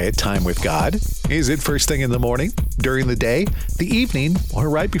spend quiet time with God? Is it first thing in the morning, during the day, the evening, or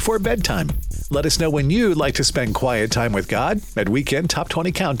right before bedtime? Let us know when you'd like to spend quiet time with God at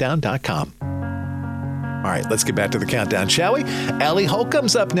weekendtop20countdown.com. All right, let's get back to the countdown, shall we? Allie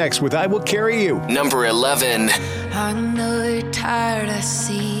Holcomb's up next with I Will Carry You. Number 11. I know you're tired, I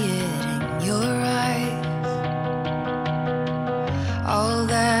see it in your eyes. All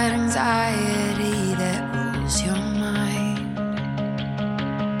that anxiety that rules your mind.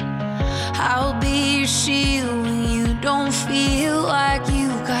 I'll be your shield when you don't feel like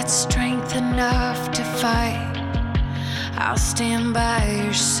you've got strength enough to fight. I'll stand by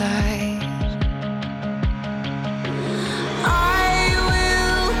your side. I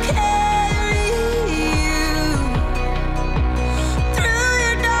will carry you through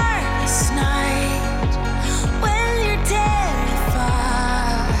your darkest night when you're terrified.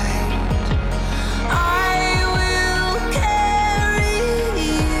 I will carry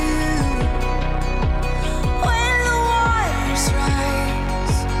you when the waters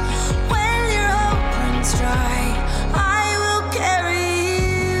rise, when your hope runs dry. I will carry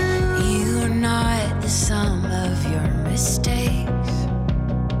you. You are not the sum of your mistakes.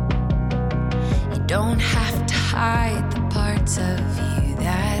 You don't have to hide the parts of you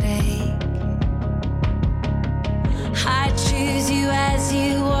that ache. I choose you as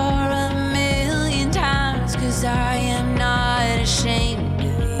you are 1,000,000 times, 'cause I am not ashamed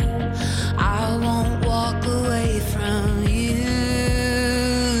of you. I won't walk away from you.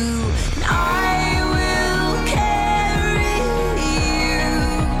 And I will carry you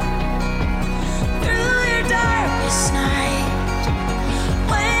through your darkest night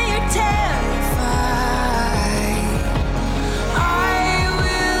when you're terrified. I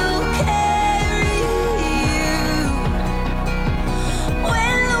will carry you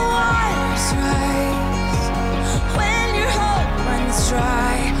when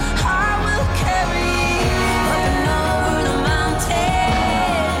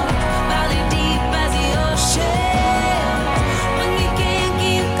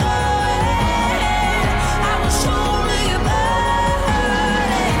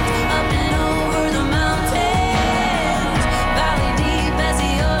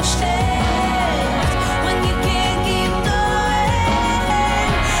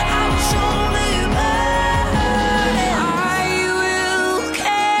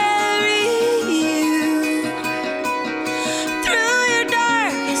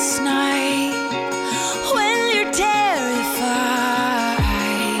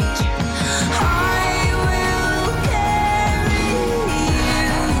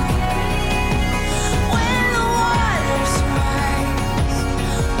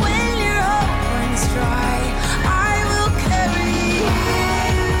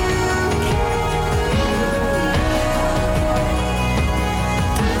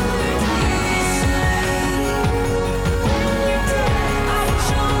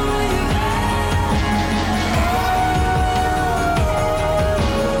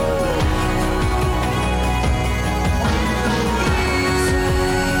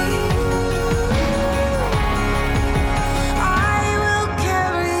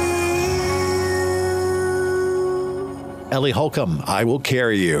Ellie Holcomb, I Will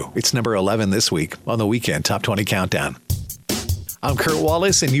Carry You. It's number 11 this week on the Weekend Top 20 Countdown. I'm Kurt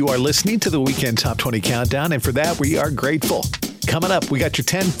Wallace, and you are listening to the Weekend Top 20 Countdown, and for that, we are grateful. Coming up, we got your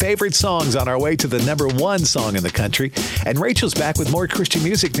 10 favorite songs on our way to the number 1 song in the country, and Rachel's back with more Christian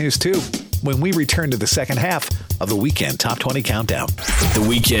music news, too, when we return to the second half of the Weekend Top 20 Countdown. The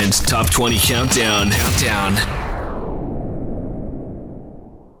Weekend Top 20 Countdown.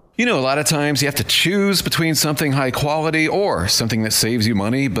 You know, a lot of times you have to choose between something high quality or something that saves you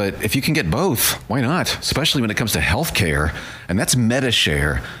money, but if you can get both, why not? Especially when it comes to healthcare, and that's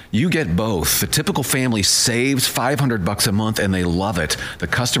MediShare. You get both. The typical family saves $500 a month, and they love it. The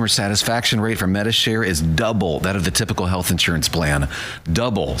customer satisfaction rate for MediShare is double that of the typical health insurance plan.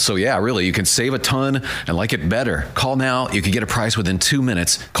 Double. So yeah, really, you can save a ton and like it better. Call now. You can get a price within 2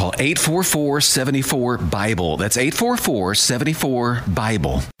 minutes. Call 844-74-BIBLE. That's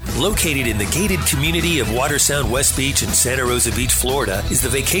 844-74-BIBLE. Located in the gated community of Watersound West Beach in Santa Rosa Beach, Florida, is the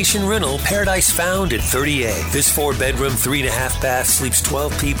vacation rental Paradise Found at 30A. This 4-bedroom, 3.5-bath, sleeps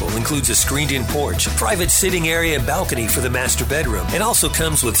 12 people, includes a screened-in porch, private sitting area and balcony for the master bedroom, and also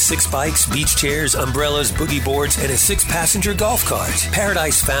comes with 6 bikes, beach chairs, umbrellas, boogie boards, and a 6-passenger golf cart.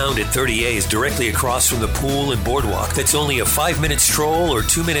 Paradise Found at 30A is directly across from the pool and boardwalk that's only a 5-minute stroll or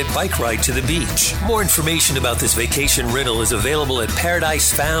 2-minute bike ride to the beach. More information about this vacation rental is available at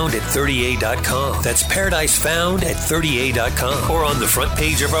ParadiseFound@30A.com. That's ParadiseFound at 30A.com, or on the front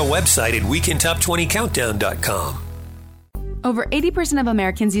page of our website at WeekendTop20Countdown.com. Over 80% of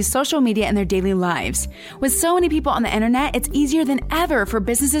Americans use social media in their daily lives. With so many people on the internet, it's easier than ever for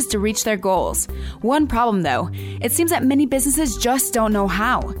businesses to reach their goals. One problem, though, it seems that many businesses just don't know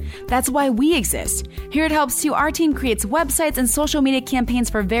how. That's why we exist. Here at Helps You, our team creates websites and social media campaigns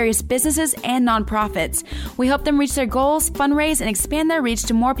for various businesses and nonprofits. We help them reach their goals, fundraise, and expand their reach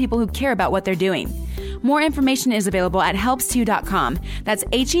to more people who care about what they're doing. More information is available at helps2.com. That's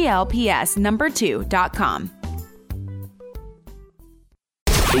HELPS2.com.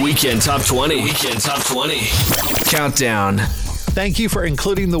 The Weekend Top 20. Countdown. Thank you for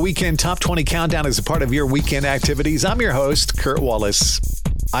including the Weekend Top 20 Countdown as a part of your weekend activities. I'm your host, Kurt Wallace.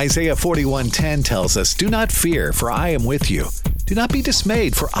 Isaiah 41:10 tells us, "Do not fear, for I am with you. Do not be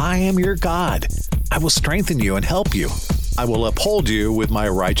dismayed, for I am your God. I will strengthen you and help you. I will uphold you with my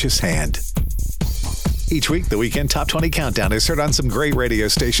righteous hand." Each week, the Weekend Top 20 Countdown is heard on some great radio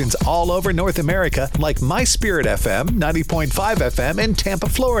stations all over North America, like My Spirit FM, 90.5 FM in Tampa,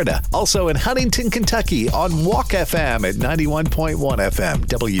 Florida. Also in Huntington, Kentucky on Walk FM at 91.1 FM,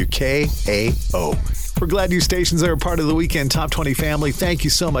 WKAO. We're glad you stations are a part of the Weekend Top 20 family. Thank you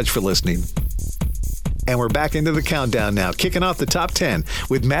so much for listening. And we're back into the countdown now, kicking off the top 10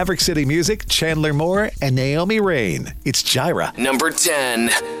 with Maverick City Music, Chandler Moore, and Naomi Rain. It's Jireh. Number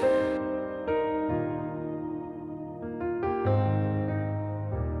 10.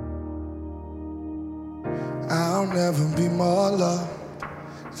 I'll never be more loved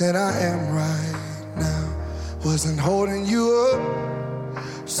than I am right now. Wasn't holding you up,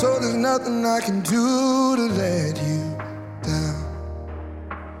 so there's nothing I can do to let you down.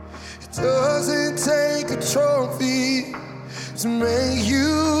 It doesn't take a trophy to make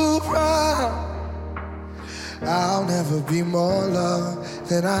you proud. I'll never be more loved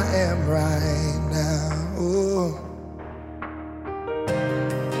than I am right now. Ooh.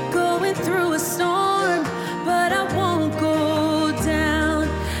 Going through a storm, but I won't go down.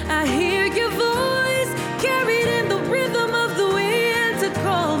 I hear your voice carried in the rhythm of the wind to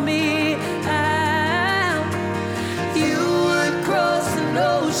call me out. You would cross an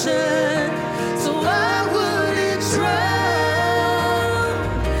ocean, so I wouldn't drown.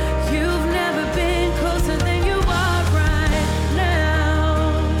 You've never been closer than you are right now.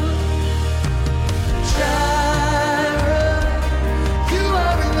 Jireh, you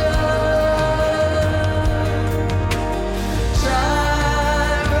are enough.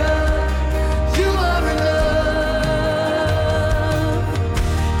 Jireh, you are enough.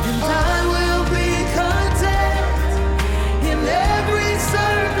 And I will be content in every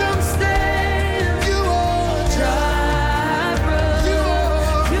circumstance. You are Jireh,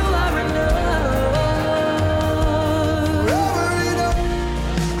 you are enough. Forever enough,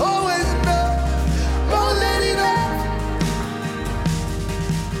 always enough, more than enough.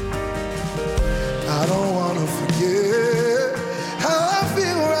 I don't wanna forget how I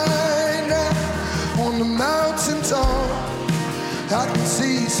feel right now on the mountaintop. I can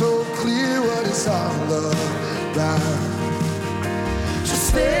see so clear what it's all about. Just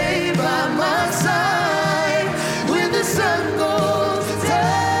stay by my side when the sun goes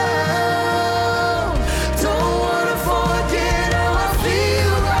down. Don't wanna forget how I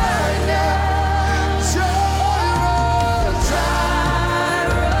feel right now. Jireh,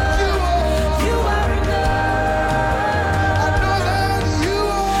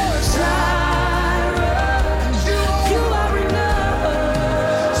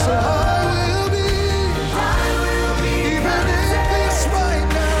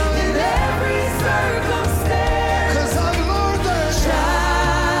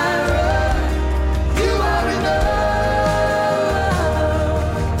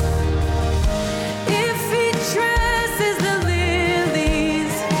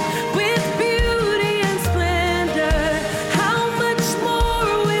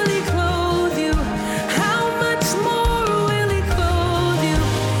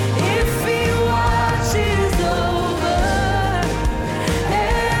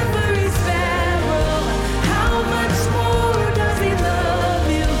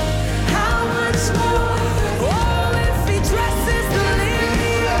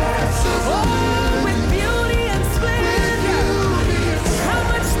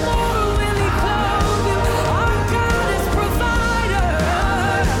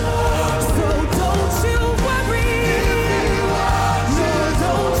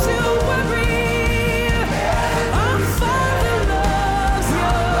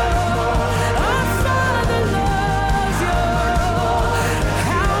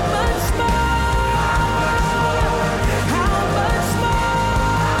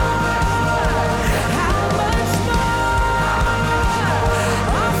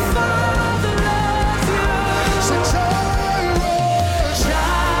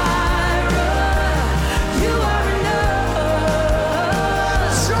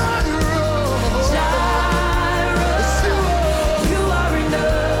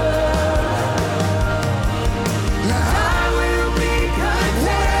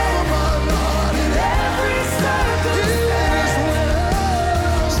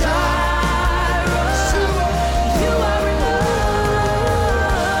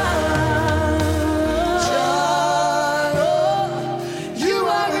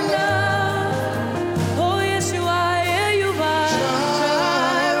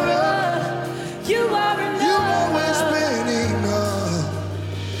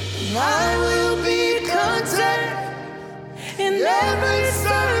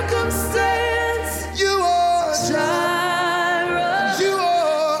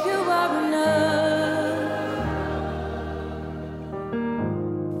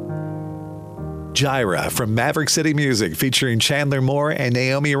 Gyra from Maverick City Music featuring Chandler Moore and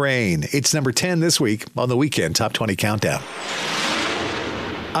Naomi Rain. It's number 10 this week on the Weekend Top 20 Countdown.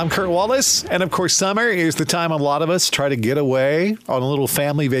 I'm Kurt Wallace, and of course, summer is the time a lot of us try to get away on a little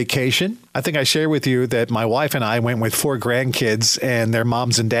family vacation. I think I shared with you that my wife and I went with 4 grandkids and their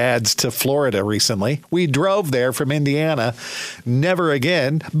moms and dads to Florida recently. We drove there from Indiana, never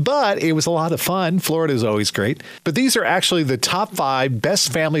again, but it was a lot of fun. Florida is always great. But these are actually the top 5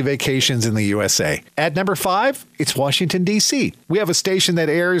 best family vacations in the USA. At number 5, it's Washington, D.C. We have a station that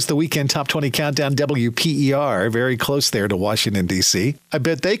airs the Weekend Top 20 Countdown, WPER, very close there to Washington, D.C. I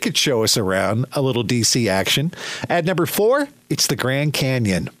bet they could show us around a little D.C. action. At number 4, it's the Grand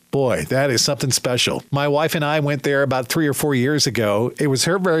Canyon. Boy, that is something special. My wife and I went there about 3 or 4 years ago. It was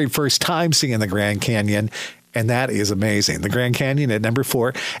her very first time seeing the Grand Canyon, and that is amazing. The Grand Canyon at number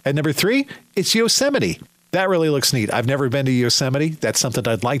 4. At number 3, it's Yosemite. That really looks neat. I've never been to Yosemite. That's something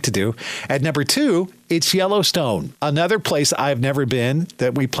I'd like to do. At number 2, it's Yellowstone, another place I've never been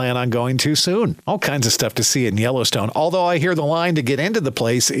that we plan on going to soon. All kinds of stuff to see in Yellowstone, although I hear the line to get into the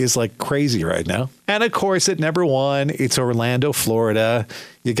place is like crazy right now. And of course, at number 1, it's Orlando, Florida.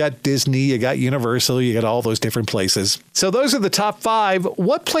 You got Disney, you got Universal, you got all those different places. So those are the top 5.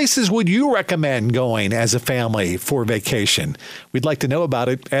 What places would you recommend going as a family for vacation? We'd like to know about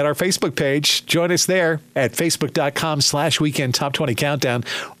it at our Facebook page. Join us there at facebook.com/Weekend Top 20 Countdown,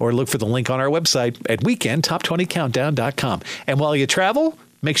 or look for the link on our website at weekendtop20countdown.com. And while you travel,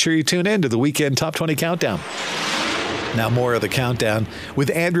 make sure you tune in to the Weekend Top 20 Countdown. Now more of the countdown with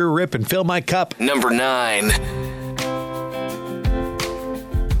Andrew Ripp and Fill My Cup. Number 9.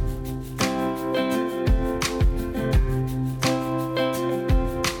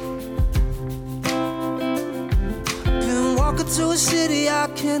 Been walking to a city I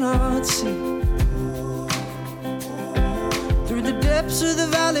cannot see, through the depths of the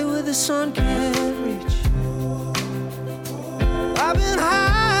valley where the sun can't reach. I've been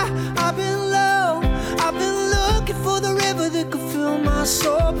high, I've been low, I've been looking for the river that could fill my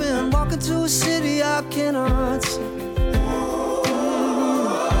soul. Been walking to a city I cannot see. Fill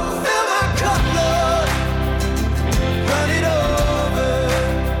my cup, Lord, run it over.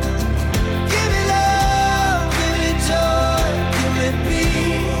 Give me love, give me joy, give me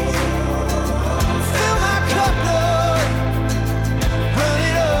peace. Fill my cup, Lord, run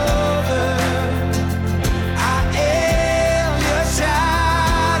it over. I am your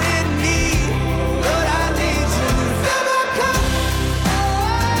child in need. Lord, I need you. Fill my cup.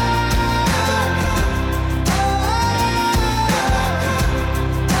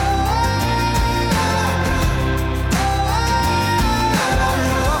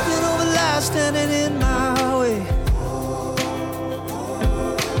 Walking over life, standing in my way.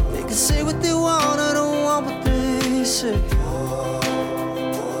 They can say what they want, I don't want what they say.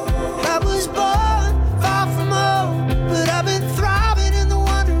 I was born far from home, but I've been thriving in the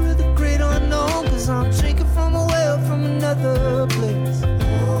wonder of the great unknown. 'Cause I'm drinking from a well from another place.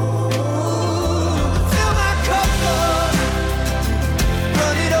 Fill my cup, Lord,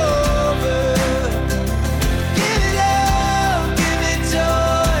 run it over. Give me love, give me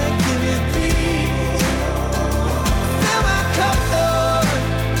joy, give me peace. Fill my cup, Lord,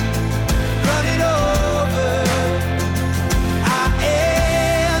 run it over. I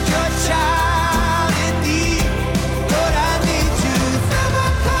am your child in need. Lord, I need you. Fill my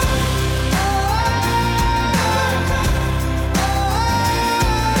cup.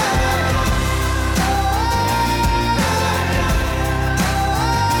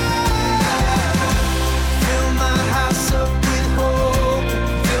 Fill my house up with hope.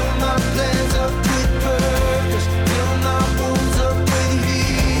 Fill my plans up with purpose. Fill my wounds up with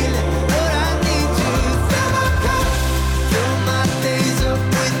healing. Lord, I need you. Fill my cup. Fill my days up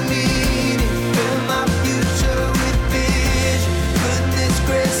with meaning. Fill my future with vision. Goodness,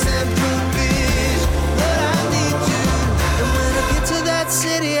 grace, and provision. Lord, I need you. And when I get to that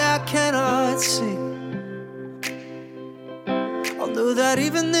city I cannot see, I'll know that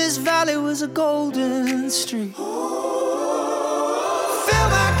even this valley was a golden street. Fill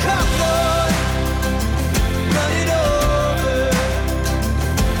my cup, Lord, run it over.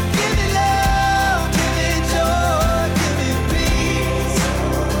 Give me love, give me joy, give me peace.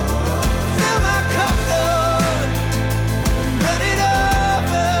 Fill my cup, Lord, run it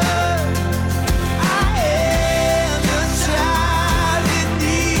over. I am your child in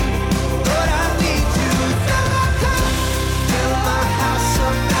need. Lord, I need you. Fill my cup. Fill my house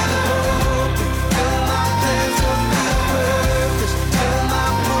up with hope. Fill my plans up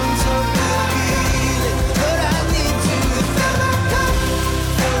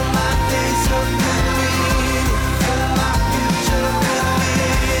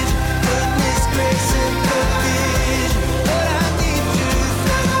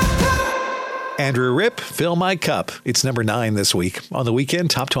Andrew Ripp, Fill My Cup. It's number 9 this week on the Weekend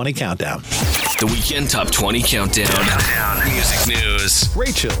Top 20 Countdown. The Weekend Top 20 Countdown. Music news.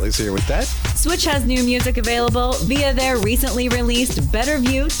 Rachel is here with that. Switch has new music available via their recently released Better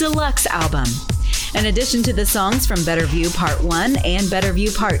View Deluxe album. In addition to the songs from Better View Part 1 and Better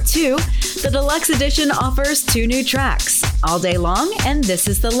View Part 2, the Deluxe Edition offers 2 new tracks, All Day Long and This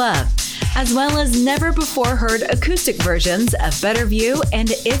Is the Love, as well as never-before-heard acoustic versions of Better View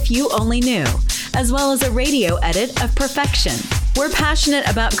and If You Only Knew, as well as a radio edit of Perfection. We're passionate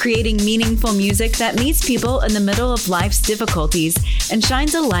about creating meaningful music that meets people in the middle of life's difficulties and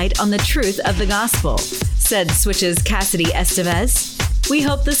shines a light on the truth of the gospel, said Switch's Cassidy Estevez. We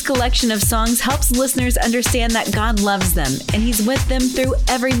hope this collection of songs helps listeners understand that God loves them and He's with them through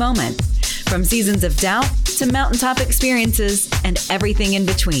every moment, from seasons of doubt to mountaintop experiences and everything in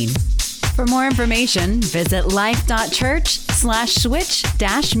between. For more information, visit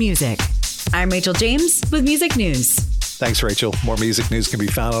life.church/switch-music. I'm Rachel James with Music News. Thanks, Rachel. More music news can be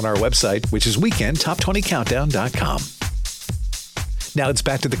found on our website, which is weekendtop20countdown.com. Now it's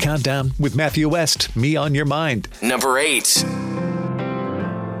back to the countdown with Matthew West, Me on Your Mind. Number 8.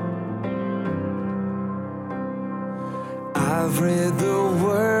 I've read the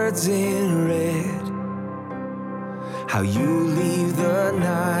words in red, how you leave the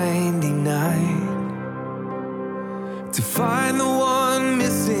 99 to find the one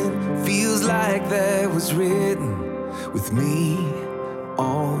missing. Feels like that was written with me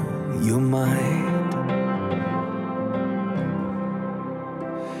on your mind.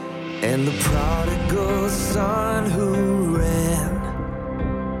 And the prodigal son who ran,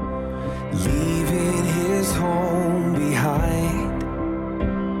 leaving his home behind.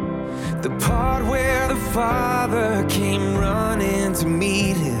 The part where the father came running to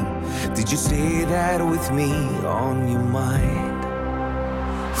meet him. Did you say that with me on your mind?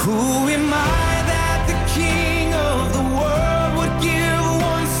 Who am I that the king of the world would give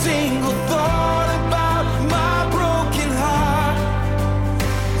one single thought about my broken heart?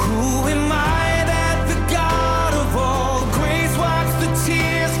 Who am I that the God of all grace wipes the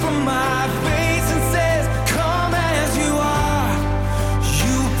tears from my face and says, come as you are?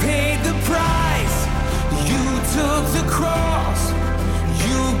 You paid the price, you took the cross,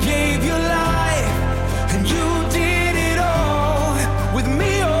 you gave your life, and you did it all with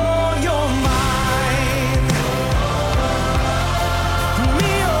me on your mind.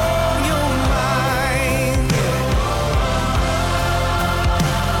 Me on your mind.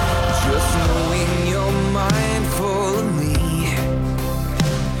 Just knowing you're mindful of me,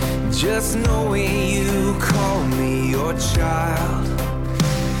 just knowing you call me your child,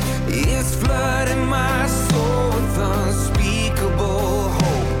 it's flooding my soul with unspeakable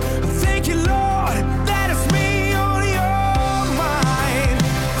hope. Thank you, Lord, that it's me on your mind.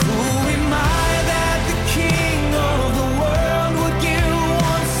 Who am I that the king of the world would give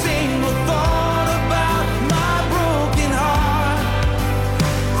one single thought about my broken heart?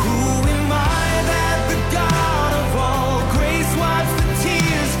 Who am I that the God of all grace wipes the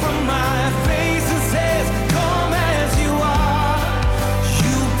tears from my face and says, come as you are?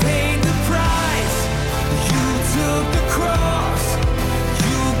 You paid the price, you took the cross,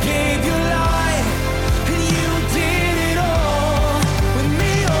 you gave your life, and you did it all with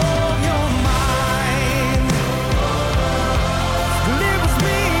me on your mind. Live with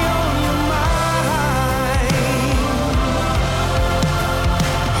me on your mind.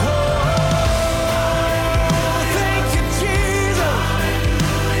 Oh, thank you, Jesus.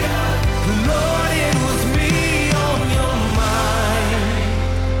 Lord, it was me on your mind.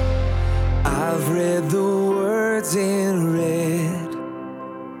 I've read the words in red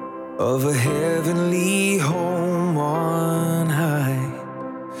of a heavenly home on high.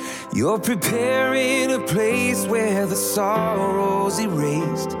 You're preparing a place where the sorrow's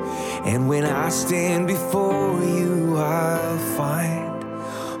erased, and when I stand before you, I'll find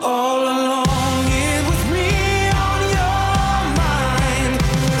all along it was me on your mind.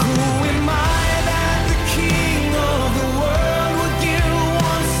 Who am I that the king of the world would give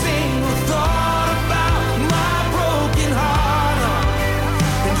one single thought about my broken heart?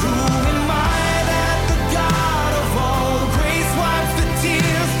 And who am I that the God of all grace wipes the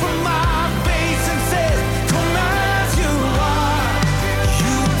tears from my face and says, come as you are?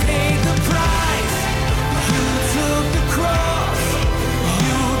 You paid the price, you took the cross,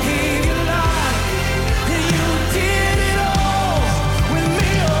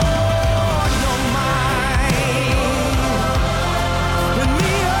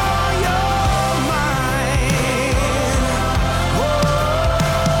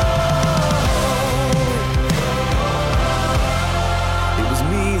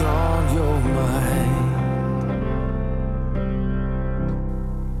 your mind.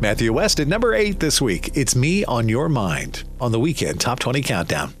 Matthew West at number 8 this week. It's Me on Your Mind on the Weekend Top 20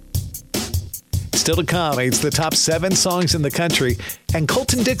 Countdown. Still to come, it's the top 7 songs in the country, and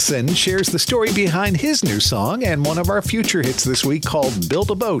Colton Dixon shares the story behind his new song and one of our future hits this week called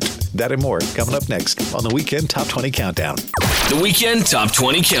Build a Boat. That and more coming up next on the Weekend Top 20 Countdown. The Weekend Top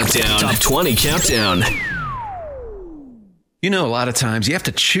 20 Countdown. Top 20 Countdown. You know, a lot of times you have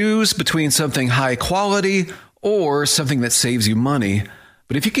to choose between something high quality or something that saves you money.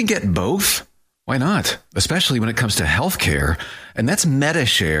 But if you can get both, why not? Especially when it comes to healthcare. And that's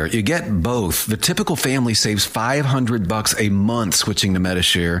MediShare. You get both. The typical family saves $500 a month switching to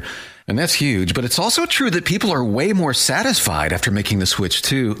MediShare. And that's huge. But it's also true that people are way more satisfied after making the switch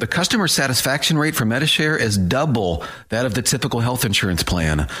too. The customer satisfaction rate for MediShare is double that of the typical health insurance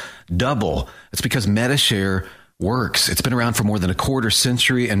plan. Double. It's because MediShare works. It's been around for more than a quarter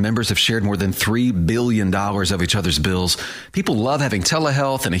century, and members have shared more than $3 billion of each other's bills. People love having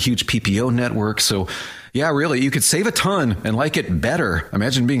telehealth and a huge PPO network. So yeah, really, you could save a ton and like it better.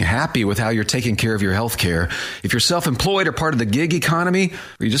 Imagine being happy with how you're taking care of your health care. If you're self-employed or part of the gig economy,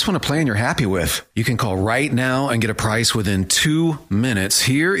 or you just want a plan you're happy with, you can call right now and get a price within 2 minutes.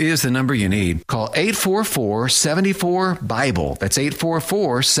 Here is the number you need. Call 844-74-BIBLE. That's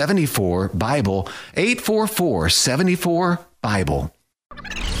 844-74-BIBLE. 844-74-BIBLE.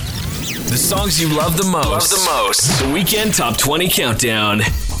 The songs you love the most. The Weekend Top 20 Countdown.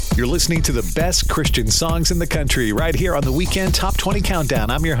 You're listening to the best Christian songs in the country right here on the Weekend Top 20 Countdown.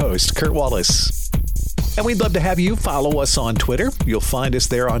 I'm your host, Kurt Wallace. And we'd love to have you follow us on Twitter. You'll find us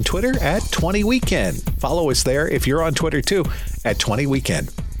there on Twitter at 20Weekend. Follow us there if you're on Twitter too at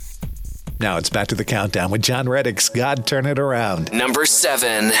 20Weekend. Now it's back to the countdown with John Reddick's God Turn It Around. Number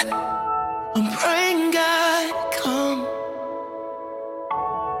 7. I'm praying God come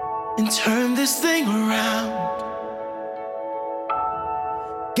and turn this thing around.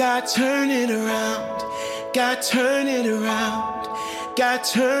 God turn it around. God turn it around. God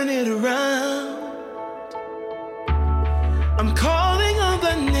turn it around. I'm calling on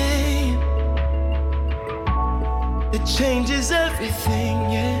the name that changes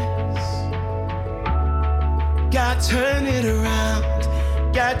everything, yes. God turn it around.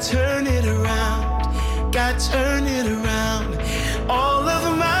 God turn it around. God turn it around. All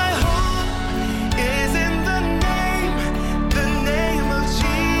of my hope is in the name of Jesus.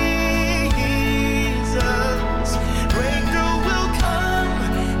 Breakthrough will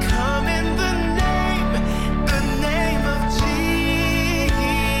come in the name of Jesus.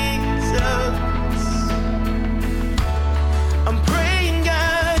 I'm praying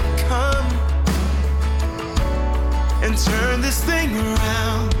God come and turn this thing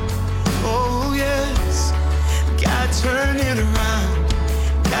around. Oh yes, God turn it around.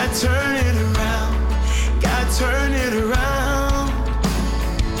 God turn it around. God turn it around.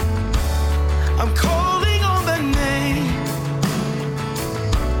 I'm calling on the name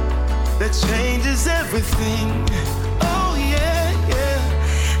that changes everything. Oh yeah, yeah.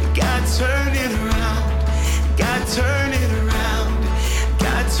 God turn it around. God turn it around.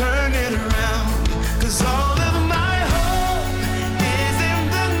 God turn it around. 'Cause all of my hope is in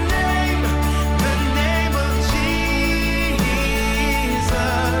the name of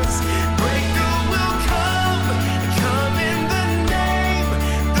Jesus. Breakthrough will come in the name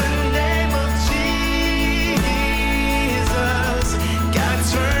of Jesus. God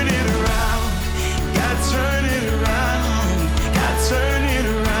turn it around. God turn it around. God turn it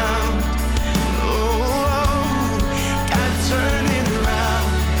around. Oh, God turn it around.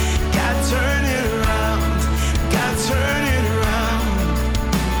 God turn it around. God turn it around.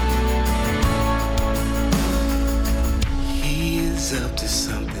 He is up to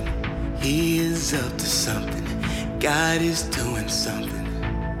something. He is up to something. God is doing something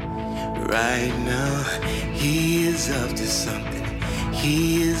right now. He is up to something.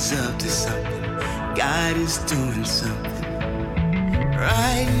 He is up to something. God is doing something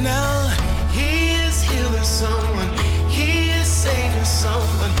right now. He is healing someone. He is saving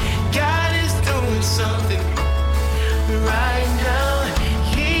someone. God is doing something right now.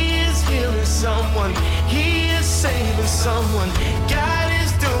 He is healing someone. He is saving someone. God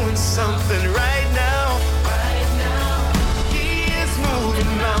is doing something right now. Right now. He is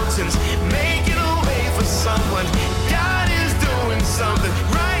moving mountains, making a way for someone. God is doing something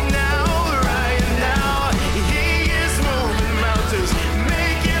right now. Right now. He is moving mountains,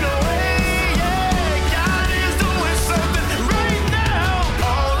 making a way. Yeah, God is doing something right now.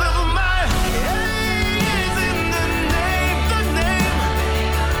 All of my is in the name of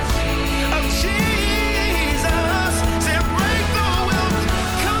Jesus. Say breakthrough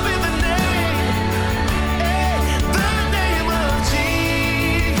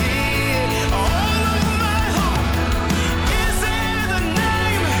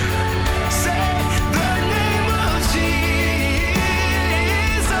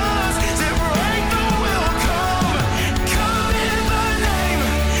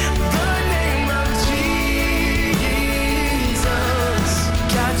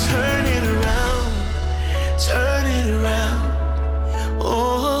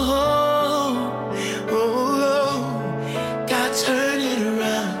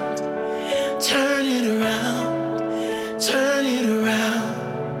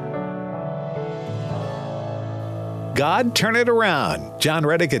God, turn it around. John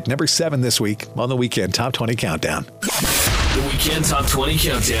Reddick at number 7 this week on the Weekend Top 20 Countdown. The Weekend Top 20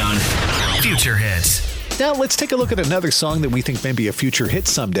 Countdown. Future hits. Now let's take a look at another song that we think may be a future hit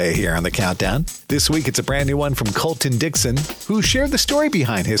someday here on the Countdown. This week it's a brand new one from Colton Dixon, who shared the story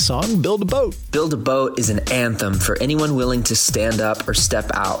behind his song, Build a Boat. Build a Boat is an anthem for anyone willing to stand up or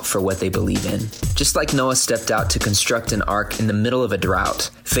step out for what they believe in. Just like Noah stepped out to construct an ark in the middle of a drought,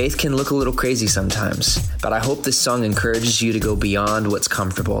 faith can look a little crazy sometimes, but I hope this song encourages you to go beyond what's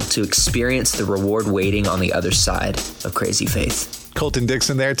comfortable, to experience the reward waiting on the other side of crazy faith. Colton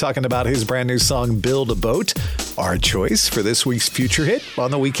Dixon there talking about his brand new song, Build a Boat, our choice for this week's future hit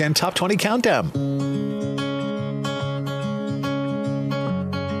on the Weekend Top 20 Countdown.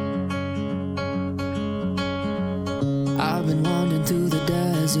 I've been wandering through the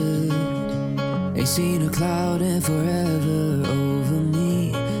desert, ain't seen a cloud in forever over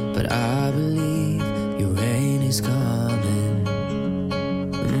me, but I believe your rain is coming.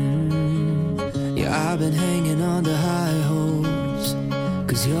 Yeah, I've been hanging on to high hopes,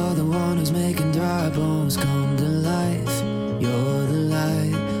 'cause you're the one who's making dry bones come to life. You're the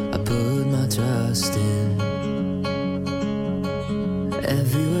light I put my trust in.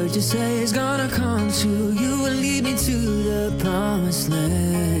 Every word you say is gonna come true. You will lead me to the promised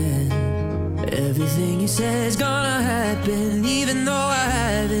land. Everything you say is gonna happen, even though I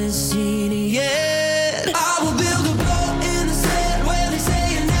haven't seen it yet. I will build a boat in the sand where they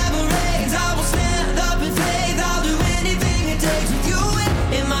say it never rains. I will stand up in faith. I'll do anything it takes with you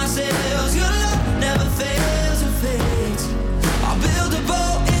in my sails. Your love never fails or fades. I'll build a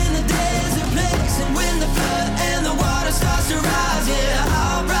boat in the desert place, and when the flood and the water starts to rise, yeah,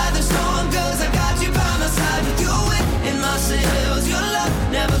 I'll ride the storm 'cause I got you by my side. With you in my sails, your love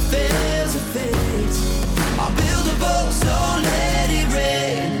never fails or fades. I'll build a boat, so let it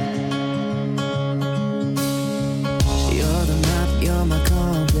rain. You're the map, you're my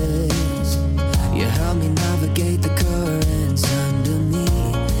compass. You help me navigate the currents under me.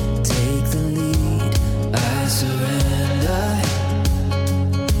 Take the lead, I surrender.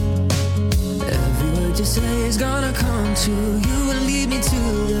 Every word you say is gonna come true. You will lead me to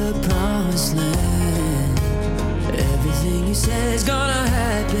the promised land. Everything you say is gonna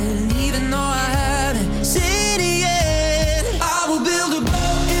happen, even though I haven't seen it yet. I will build a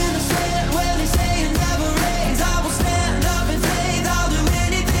boat in the sand where they say it never rains. I will stand up in faith. I'll do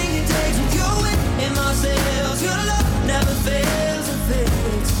anything it takes with you in my sails. Your love never fails or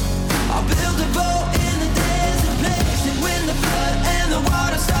fades. I'll build a boat in the desert place, and when the flood and the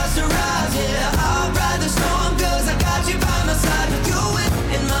water starts to rise, yeah, I'll ride the storm 'cause I got you by my side. With you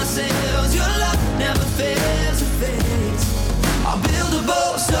in my sails, your love never fails or fades. I'll build a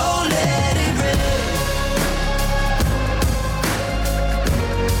boat, so let it rain.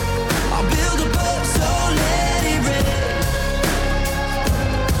 I'll build a boat, so let it rain.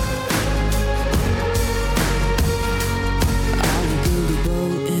 I will build a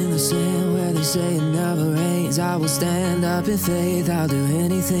boat in the sand where they say it never rains. I will stand up in faith. I'll do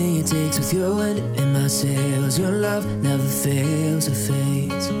anything it takes with you in my sails. Your love never fails or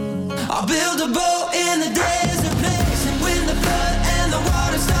fades. I'll build a boat in the desert place, and when the flood and the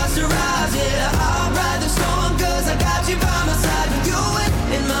water starts to rise, yeah, I'll ride the storm 'cause I got you by my side. With you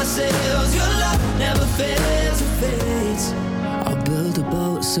in my sails, your love never fails or fades. I'll build a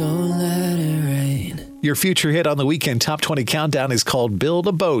boat, so let it rain. Your future hit on the Weekend Top 20 Countdown is called Build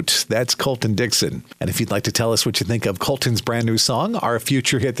a Boat. That's Colton Dixon. And if you'd like to tell us what you think of Colton's brand new song, our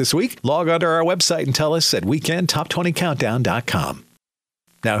future hit this week, log onto our website and tell us at weekendtop20countdown.com.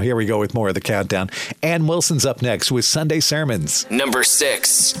 Now here we go with more of the countdown. Ann Wilson's up next with Sunday Sermons. Number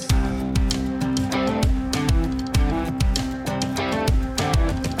 6.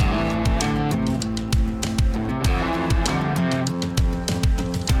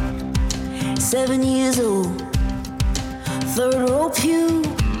 Seven years old, third row pew,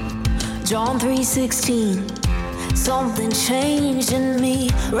 John 3:16. Something changed in me.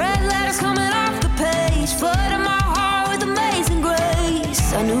 Red letters coming off the page, flooding my heart with amazing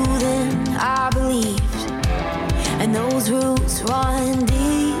grace. I knew then, I believed, and those roots run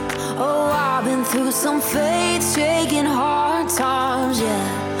deep. Oh, I've been through some faith-shaking hard times, yeah,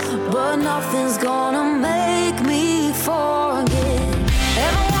 but nothing's gonna make me forget.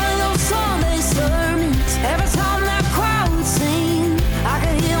 Every one of those Sunday sermons, every time that crowd would sing, I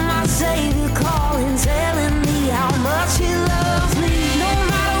could hear my Savior calling, telling me how much He loves me. No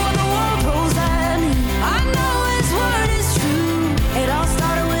matter what the world throws at me, I know His word is true. It all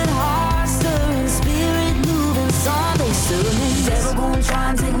started with heart-stirring, spirit-moving Sunday sermons. Devil gonna try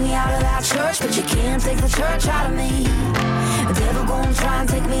and take me out of that church, but you can't take the church out of me. The devil gonna try and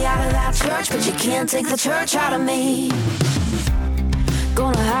take me out of that church, but you can't take the church out of me.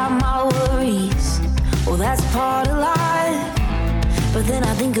 Gonna have my worries, well that's part of life. But then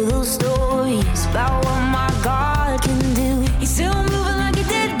I think of those stories about what my God can do. He's still moving like he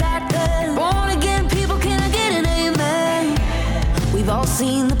did back then. Born again people, can I get an amen? We've all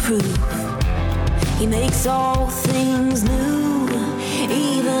seen the proof. He makes all things new.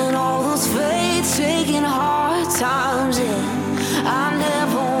 Even all those faith-shaking hard times, yeah. I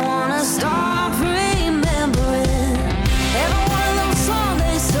never wanna stop remembering every one of those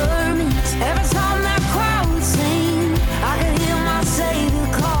Sunday sermons. Every time that crowd would sing, I could hear my Savior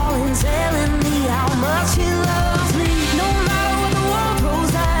calling, telling me how much He loves me. No matter what the world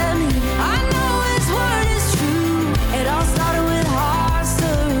throws at me, I know His word is true. It all started with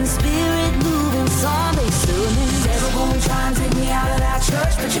heart-stirring, spirit-moving Sunday sermons. Devil gonna try and take me out of that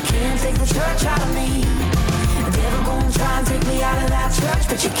church, but you can't take the church out of me. The devil gonna try and take me out of that church,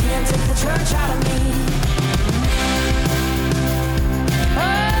 but you can't take the church out of me.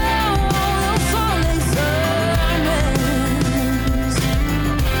 Oh, those Sunday sermons.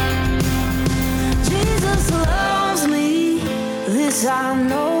 Jesus loves me, this I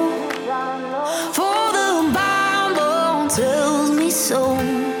know, for the Bible tells me so.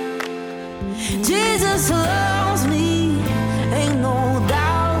 Jesus loves me, ain't no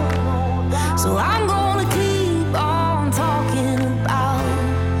doubt. So I'm gonna keep on talking about,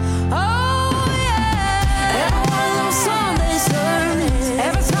 oh yeah. Every one of those Sunday sermons,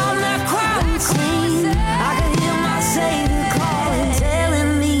 every time that crowd would sing, I could hear my Savior calling,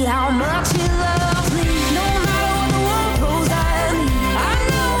 telling me how much He loves me. No matter what the world throws at me, I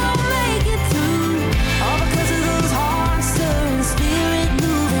know I'll make it through, all because of those heart-stirring,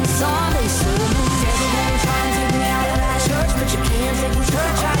 spirit-moving Sunday sermons. Devil gonna try and take me out of that church, but you can't take the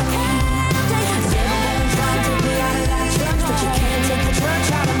church out of me. Devil gonna try and take me out of that church, but you can't take the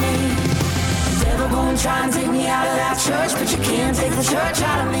church out of me. Devil gonna try and take me out of that church, but you can't take the church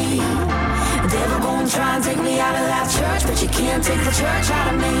out of me. Devil gonna try and take me out of that church, but you can't take the church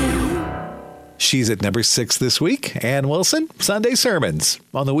out of me. She's at number 6 this week. Ann Wilson, Sunday Sermons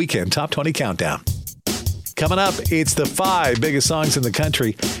on the Weekend Top 20 Countdown. Coming up, it's the 5 biggest songs in the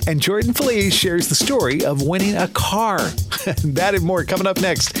country, and Jordan Feliz shares the story of winning a car. That and more coming up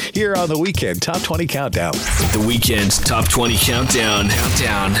next here on the Weekend Top 20 Countdown. The Weekend Top 20 Countdown.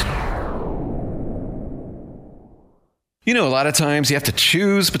 You know, a lot of times you have to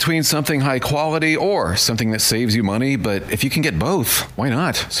choose between something high quality or something that saves you money, but if you can get both, why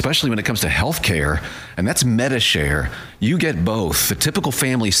not? Especially when it comes to healthcare, and that's MediShare. You get both. The typical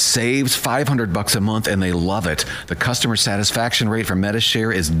family saves $500 a month, and they love it. The customer satisfaction rate for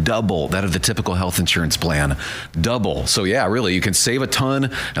MediShare is double that of the typical health insurance plan. Double. So yeah, really, you can save a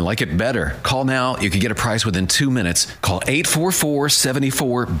ton and like it better. Call now. You can get a price within 2 minutes. Call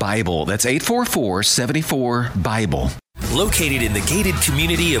 844-74-BIBLE. That's 844-74-BIBLE. Located in the gated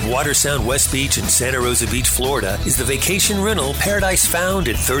community of Watersound West Beach in Santa Rosa Beach, Florida, is the vacation rental Paradise Found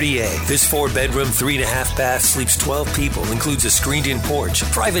at 30A. This 4-bedroom, 3.5-bath, sleeps 12 people, includes a screened-in porch,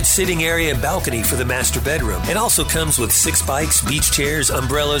 private sitting area and balcony for the master bedroom, and also comes with 6 bikes, beach chairs,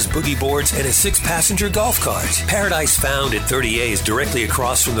 umbrellas, boogie boards, and a 6-passenger golf cart. Paradise Found at 30A is directly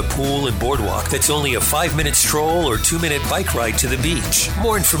across from the pool and boardwalk that's only a 5-minute stroll or 2-minute bike ride to the beach.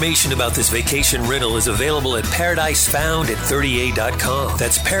 More information about this vacation rental is available at paradisefound at 30A.com.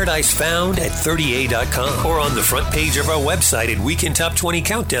 That's paradisefound at 30A.com, or on the front page of our website at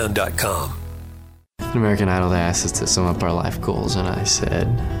weekendtop20countdown.com. At American Idol, they asked us to sum up our life goals, and I said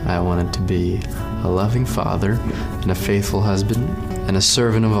I wanted to be a loving father and a faithful husband and a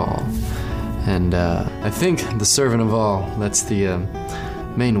servant of all. And I think the servant of all, that's the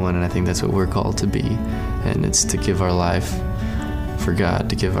main one, and I think that's what we're called to be. And it's to give our life for God,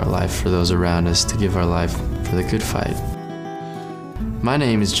 to give our life for those around us, to give our life for the good fight. My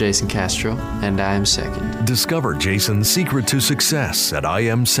name is Jason Castro, and I am second. Discover Jason's secret to success at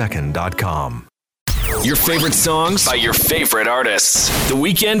IamSecond.com. Your favorite songs by your favorite artists. The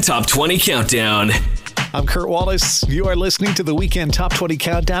Weekend Top 20 Countdown. I'm Kurt Wallace. You are listening to the Weekend Top 20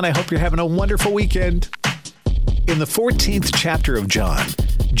 Countdown. I hope you're having a wonderful weekend. In the 14th chapter of John,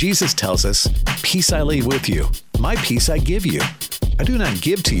 Jesus tells us, "Peace I leave with you. My peace I give you. I do not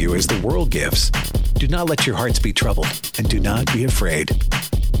give to you as the world gives. Do not let your hearts be troubled, and do not be afraid."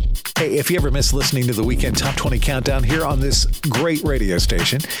 Hey, if you ever miss listening to the Weekend Top 20 Countdown here on this great radio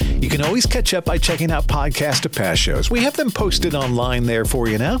station, you can always catch up by checking out podcasts of past shows. We have them posted online there for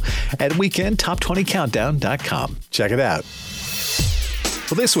you now at weekendtop20countdown.com. Check it out.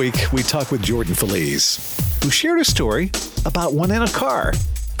 Well, this week, we talked with Jordan Feliz, who shared a story about winning a car.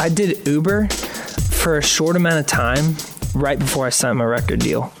 I did Uber for a short amount of time, right before I signed my record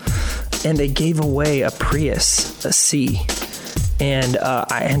deal, and they gave away a Prius, a C. And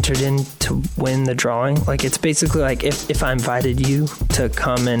I entered in to win the drawing. Like, it's basically like if I invited you to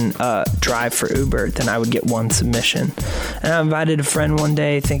come and drive for Uber, then I would get one submission. And I invited a friend one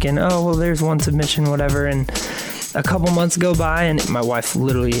day thinking, oh, well, there's one submission, whatever. And a couple months go by, and my wife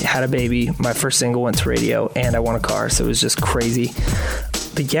literally had a baby. My first single went to radio, and I won a car. So it was just crazy.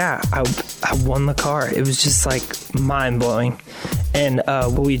 But yeah, I won the car. It was just like mind-blowing. And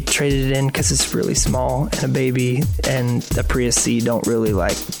we traded it in because it's really small, and a baby and a Prius C don't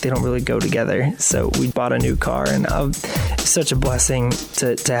really go together. So we bought a new car, and it's such a blessing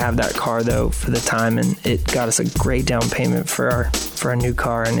to have that car though for the time, and it got us a great down payment for our new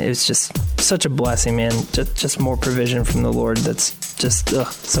car, and it was just such a blessing, man. Just more provision from the Lord. That's just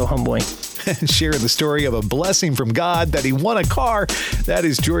so humbling. Share the story of a blessing from God that he won a car. That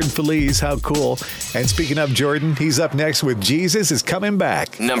is Jordan Feliz. How cool. And speaking of Jordan, he's up next with Jesus is Coming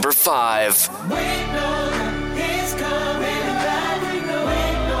Back. Number 5.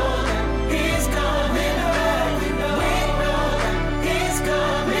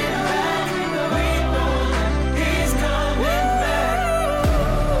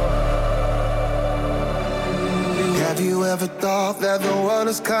 Have you ever thought that the world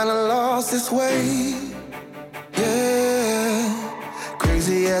is kinda lost its way? Yeah,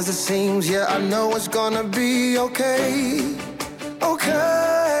 crazy as it seems, yeah, I know it's gonna be okay.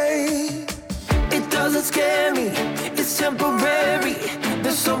 Okay, it doesn't scare me, it's temporary.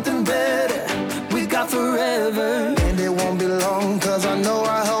 There's something better we got forever. And it won't be long, cause I know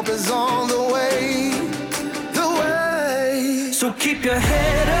our help is on the way. The way. So keep your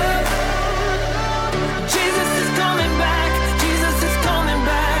head up. Jesus is coming back. Jesus is coming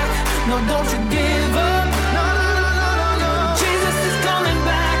back. No, don't you give up. No, no, no, no, no, no. Jesus is coming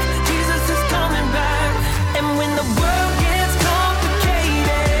back. Jesus is coming back. And when the world gets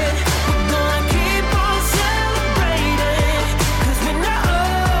complicated, we're gonna keep on celebrating. Cause we know,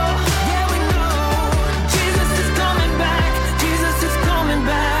 yeah, we know, Jesus is coming back. Jesus is coming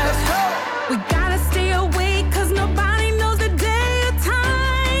back. We gotta stay awake, cause nobody knows the day or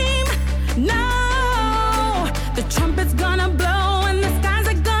time. No, the trumpet's gonna blow and the skies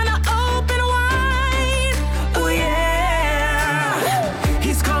are gonna open wide. Oh yeah,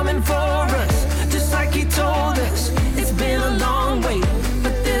 he's coming for us, just like he told us. It's been a long wait,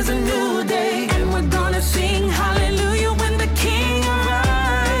 but there's a new day, and we're gonna sing hallelujah when the King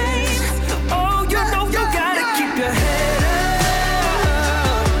arrives. Oh, you know you gotta keep your head up.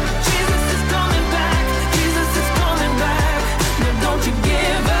 Jesus is coming back. Jesus is coming back. No, don't you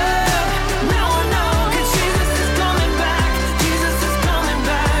give up. No, no, 'cause Jesus is coming back. Jesus is coming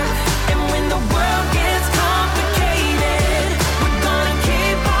back. And when the world gets complicated, we're gonna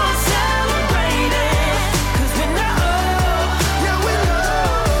keep on celebrating. 'Cause we know, yeah, we know,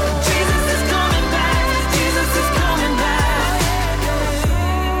 Jesus is coming back. Jesus is coming back.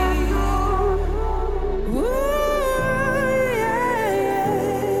 Ooh,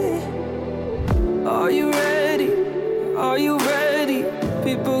 yeah. Are you ready? Are you ready?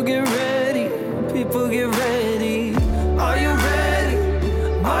 People get ready. People get ready. Are you ready?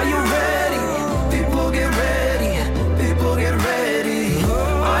 Are you ready? People get ready. People get ready.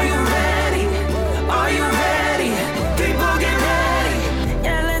 Are you ready? Are you ready? People get ready.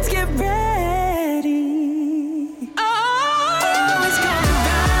 Yeah, let's get ready. Oh, it's coming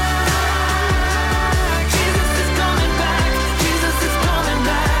back. Jesus is coming back. Jesus is coming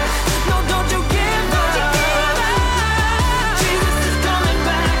back. No, don't you give up. Jesus is coming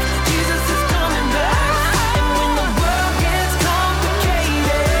back. Jesus is coming back. And when the world gets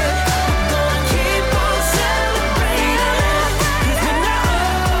complicated, we're gonna keep on celebrating. 'Cause we know,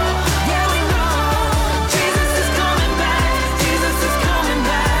 yeah, we know, Jesus is coming back. Jesus is coming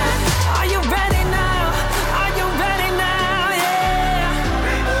back. Are you ready now? Are you ready now? Yeah.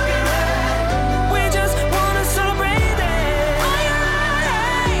 We just wanna celebrate it. Are you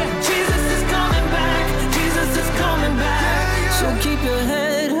ready? Jesus is coming back. Jesus is coming back. So keep your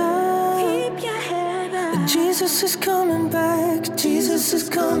head up. Keep your head up. Jesus is coming back. Jesus is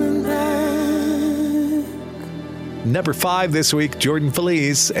coming back. Number 5 this week, Jordan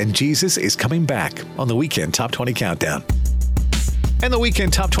Feliz and Jesus is Coming Back on the Weekend Top 20 Countdown. And the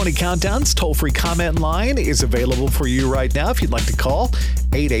Weekend Top 20 Countdown's toll-free comment line is available for you right now if you'd like to call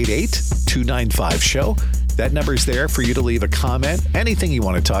 888-295-SHOW. That number's there for you to leave a comment, anything you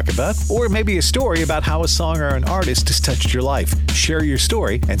want to talk about, or maybe a story about how a song or an artist has touched your life. Share your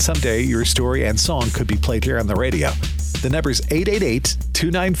story, and someday your story and song could be played here on the radio. The number's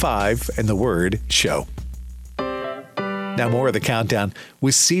 888-295 and the word SHOW. Now more of the countdown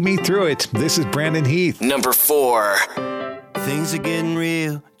with See Me Through It. This is Brandon Heath. Number 4. Things are getting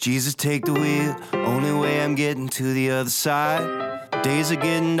real, Jesus take the wheel. Only way I'm getting to the other side. Days are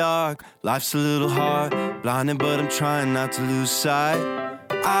getting dark, life's a little hard. Blinded but I'm trying not to lose sight.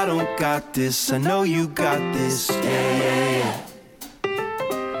 I don't got this, I know you got this, yeah, yeah, yeah.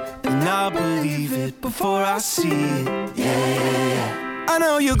 And I believe it before I see it, yeah, yeah, yeah. I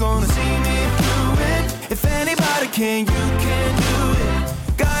know you're gonna see me through it. If anybody can, you can do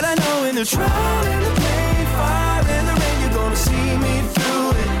it. God, I know in the trial, in the pain, fire, in the rain, you're gonna see me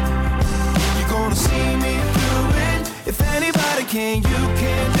through it. You're gonna see me through it. If anybody can, you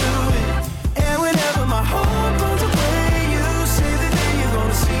can do it. And whenever my heart goes away, you say that then you're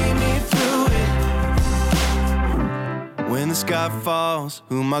gonna see me through it. When the sky falls,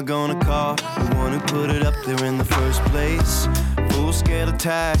 who am I gonna call? The one who put it up there in the first place. Full scale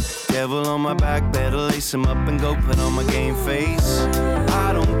attack, devil on my back, better lace him up and go put on my game face.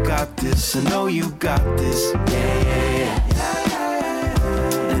 I don't got this, I know you got this, yeah, yeah,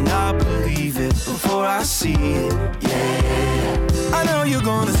 yeah. And I believe it before I see it, yeah, yeah, yeah. I know you're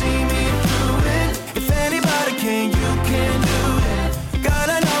gonna see me through it. If anybody can, you can do it. God,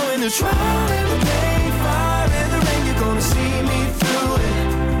 I know in the trial, in the pain, fire, in the rain, you're gonna see me through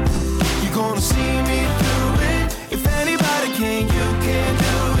it. You're gonna see me through it. If anybody can, you can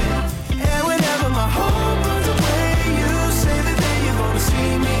do it. And whenever my heart runs away, you say that then you're gonna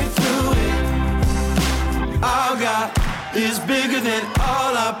see me through it. Our God is bigger than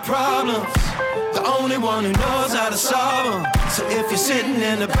all our problems. The only one who knows how to solve them. So if you're sitting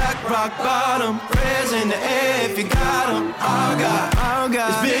in the back, rock bottom, prayers in the air if you got them. Our God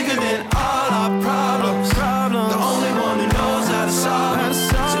is bigger than all our problems. The only one who knows how to solve them.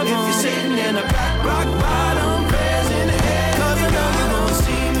 So if you're sitting in the back, rock bottom, prayers in the air. Cause I know you're gonna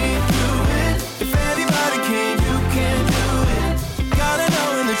see me through it. If anybody can, you can do it. Gotta know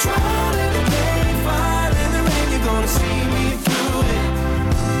in the trial, in the pain, fire, in the rain, you're gonna see me through it.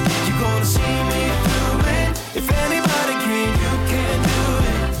 You're gonna see me through it. If anybody can, you can do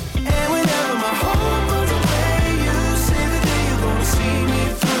it. And whenever my heart runs away, you say that then you're gonna see me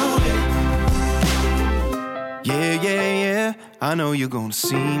through it. Yeah, yeah, yeah, I know you're gonna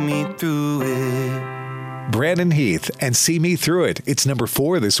see me through it. Brandon Heath and See Me Through It. It's number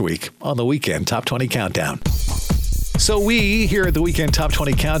 4 this week on the Weekend Top 20 Countdown. So we here at the Weekend Top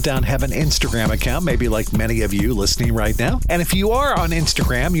 20 Countdown have an Instagram account, maybe like many of you listening right now. And if you are on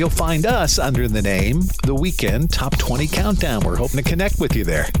Instagram, you'll find us under the name The Weekend Top 20 Countdown. We're hoping to connect with you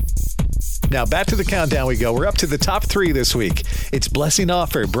there. Now back to the countdown we go. We're up to the top 3 this week. It's Blessing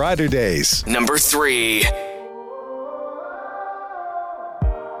Offer, Brighter Days. Number 3.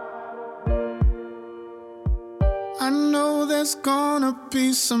 I know there's gonna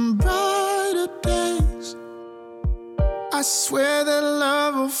be some brighter days. I swear that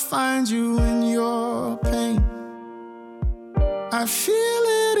love will find you in your pain. I feel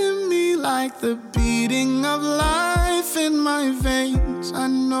it in me like the beating of life in my veins. I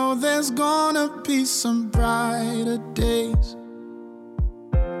know there's gonna be some brighter days.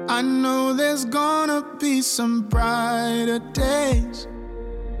 I know there's gonna be some brighter days.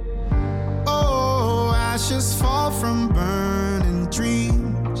 Oh, ashes fall from burning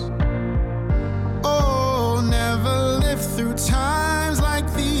dreams. Oh, never lived through times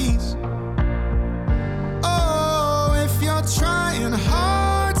like these. Oh, if you're trying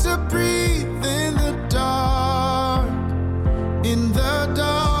hard to breathe in the dark, in the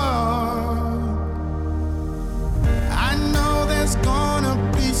dark, I know there's gonna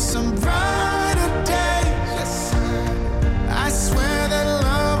be some brighter days. I swear that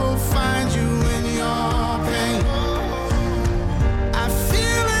love will find you in your pain. I feel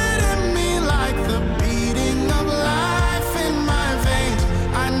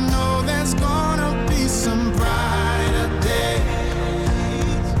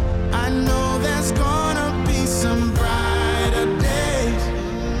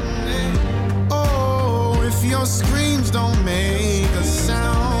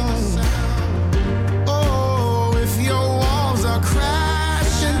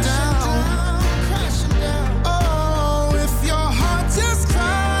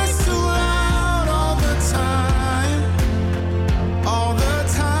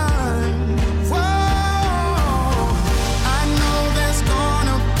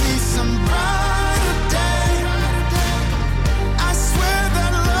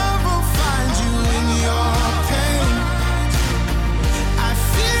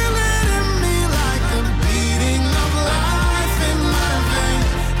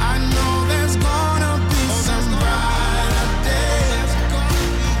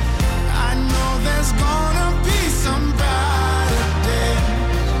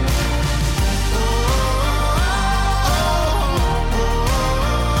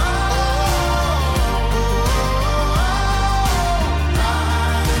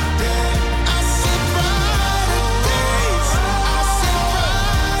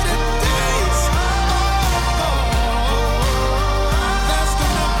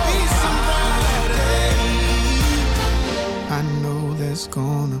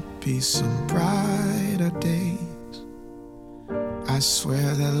gonna be some brighter days. I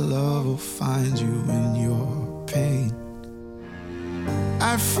swear that love will find you in your pain.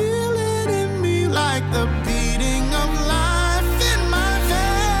 I feel it in me like the beating of life in my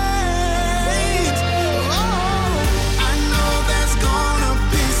veins. Oh, I know there's gonna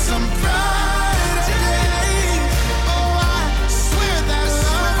be some brighter days. Oh, I swear that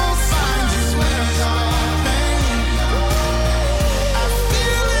love will find you in your pain. I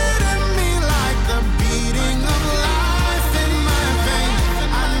feel it in me like the beating of life in my veins.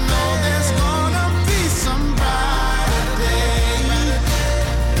 I know there's gonna be some brighter days.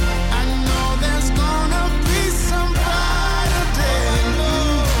 I know there's gonna be some brighter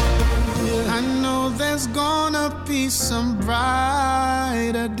days. I know there's gonna be some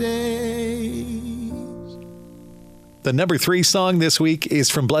brighter days. The number 3 song this week is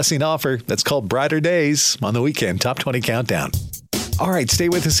from Blessing Offer. That's called Brighter Days on the Weekend Top 20 Countdown. All right, stay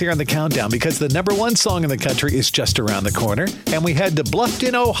with us here on the countdown because the number 1 song in the country is just around the corner. And we head to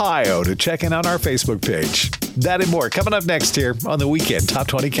Bluffton, Ohio to check in on our Facebook page. That and more coming up next here on the Weekend Top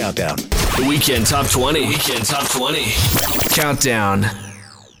 20 Countdown. The Weekend Top 20. Weekend Top 20. Countdown.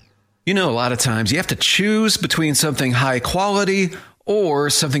 You know, a lot of times you have to choose between something high quality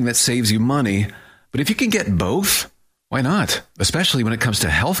or something that saves you money. But if you can get both, why not? Especially when it comes to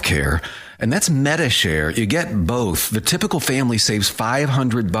healthcare. And that's MediShare. You get both. The typical family saves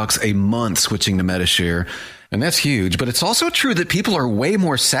 $500 a month switching to MediShare. And that's huge. But it's also true that people are way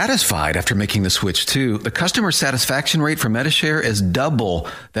more satisfied after making the switch, too. The customer satisfaction rate for MediShare is double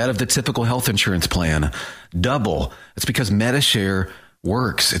that of the typical health insurance plan. Double. It's because MediShare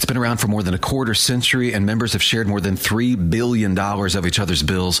works. It's been around for more than a quarter century, and members have shared more than $3 billion of each other's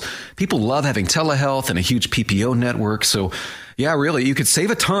bills. People love having telehealth and a huge PPO network. So, yeah, really, you could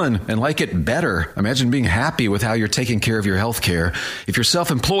save a ton and like it better. Imagine being happy with how you're taking care of your health care. If you're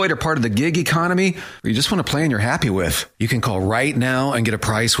self-employed or part of the gig economy, or you just want a plan you're happy with, you can call right now and get a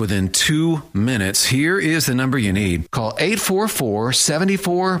price within 2 minutes. Here is the number you need. Call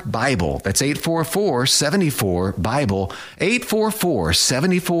 844-74-BIBLE. That's 844-74-BIBLE.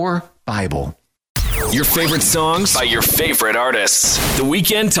 844-74-BIBLE. Your favorite songs by your favorite artists. The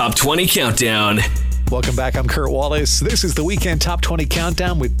Weekend Top 20 Countdown. Welcome back. I'm Kurt Wallace. This is the Weekend Top 20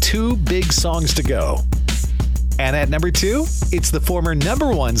 Countdown with 2 big songs to go. And at number 2, it's the former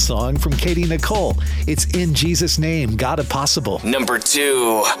number 1 song from Katie Nicole. It's In Jesus' Name, God of Possible. Number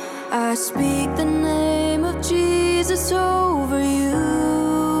 2. I speak the name of Jesus over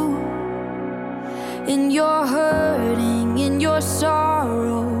you. In your hurting, in your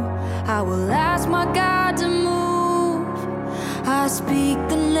sorrow, I will ask my God to move. I speak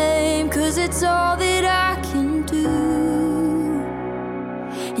the name 'cause it's all that I can do.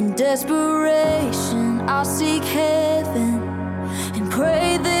 In desperation, I'll seek heaven and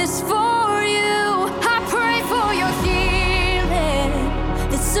pray this for you. I pray for your healing,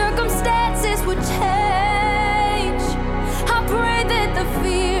 that circumstances would change. I pray that the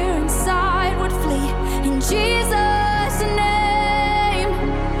fear inside would flee in Jesus' name.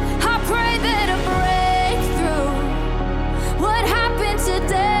 I pray that a breakthrough would happen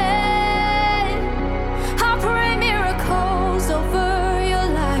today. I pray miracles over your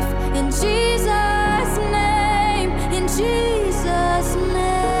life in Jesus' name, in Jesus'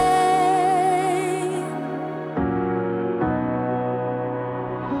 name.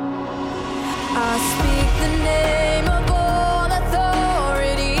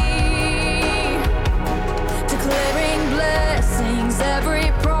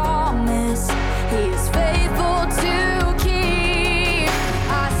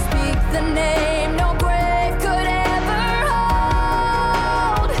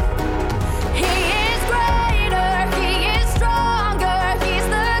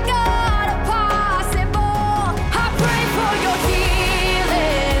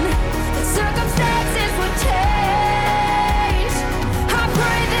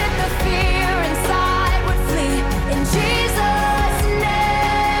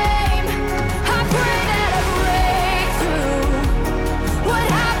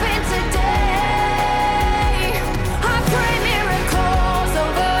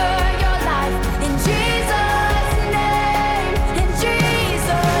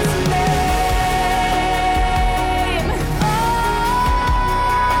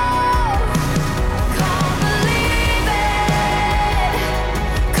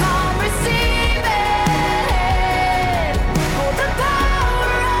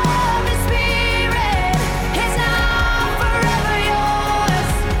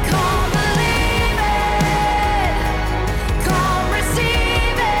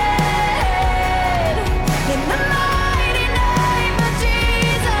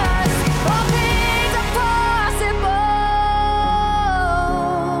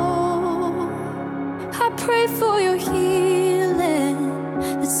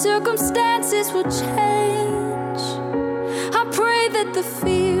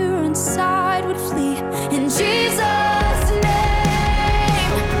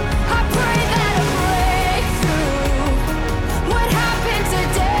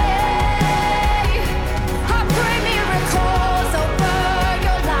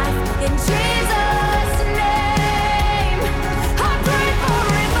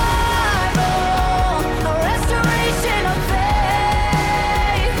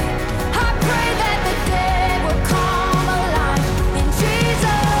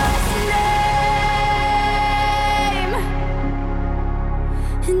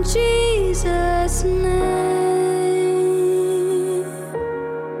 his name.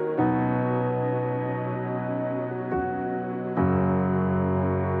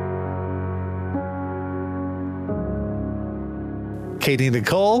 Katie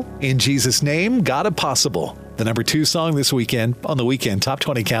Nicole, In Jesus' Name, God of Possible. The number 2 song this weekend on the Weekend Top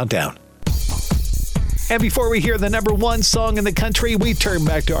 20 Countdown. And before we hear the number 1 song in the country, we turn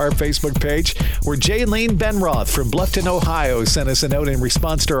back to our Facebook page where Jaylene Benroth from Bluffton, Ohio sent us a note in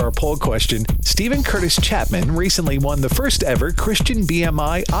response to our poll question. Stephen Curtis Chapman recently won the first ever Christian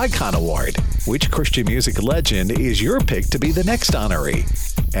BMI Icon Award. Which Christian music legend is your pick to be the next honoree?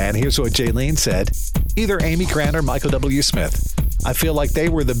 And here's what Jaylene said. Either Amy Grant or Michael W. Smith. I feel like they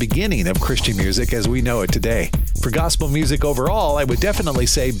were the beginning of Christian music as we know it today. For gospel music overall, I would definitely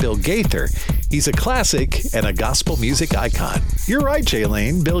say Bill Gaither. He's a classic and a gospel music icon. You're right,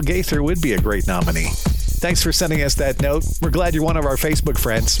 Jaylene. Bill Gaither would be a great nominee. Thanks for sending us that note. We're glad you're one of our Facebook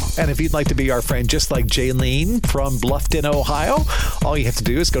friends. And if you'd like to be our friend just like Jaylene from Bluffton, Ohio, all you have to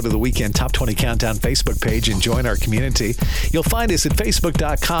do is go to the Weekend Top 20 Countdown Facebook page and join our community. You'll find us at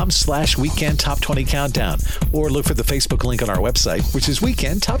facebook.com/Weekend Top 20 Countdown, or look for the Facebook link on our website, which is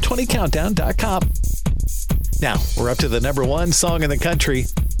weekendtop20countdown.com. Now, we're up to the number 1 song in the country.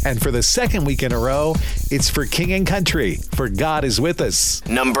 And for the second week in a row, it's for King and Country, For God Is With Us.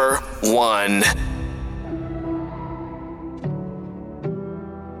 Number 1.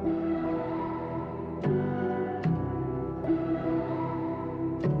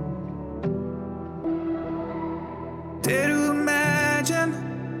 Dare to imagine,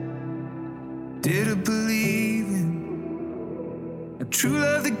 dare to believe in a true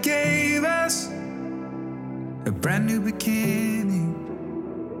love that gave us a brand new beginning.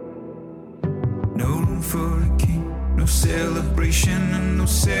 No room for a king, no celebration and no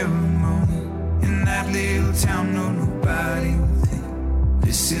ceremony. In that little town, no nobody with him.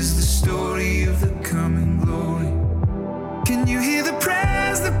 This is the story of the coming glory. Can you hear the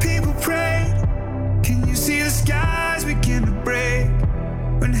prayers that people prayed? Can you see the skies begin to break?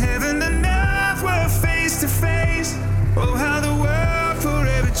 When heaven and earth were face to face. Oh, how the world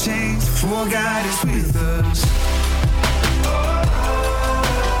forever changed. For God is with us.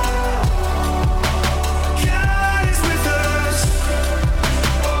 God is with us.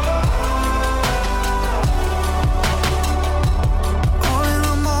 All in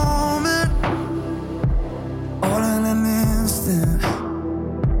a moment, all in an instant.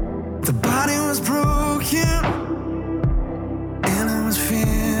 The body was broken and it was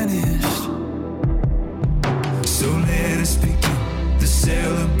finished. So let us begin the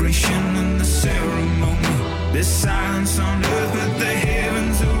celebration and the ceremony. There's silence on earth, but the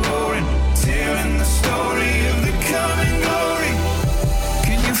heavens are roaring, telling the story of the coming glory.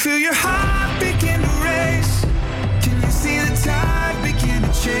 Can you feel your heart begin to race? Can you see the tide begin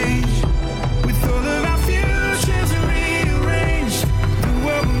to change? With all of our futures rearranged, the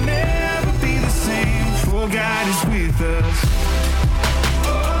world will never be the same. For God is with us.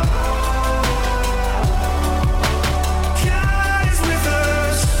 God is with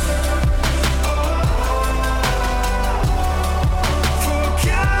us. For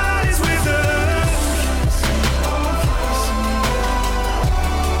God is with us.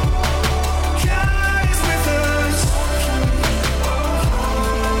 God is with us.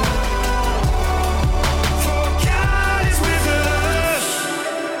 For God is with us.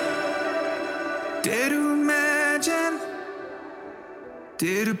 Dare to imagine,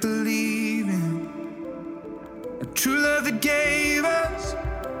 dare to believe in a true love that gave us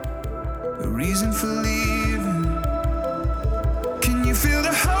a reason for living. Can you feel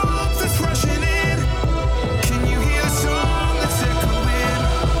the hope that's rushing in? Can you hear the song that's echoing?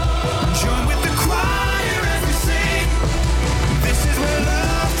 Join with the choir as we sing. This is where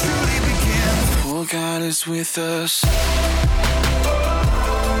love truly begins. For God is with us.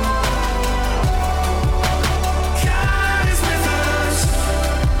 God is with us.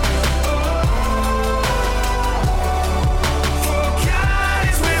 For God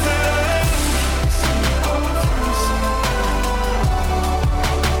is with us.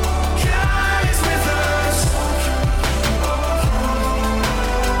 God is with us.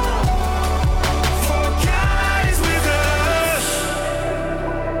 For God is with us.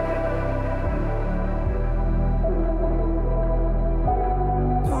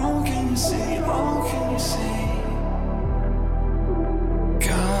 Oh, can you see? Oh, can you see?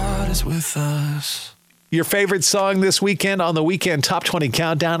 God is with us. Your favorite song this weekend on the Weekend Top 20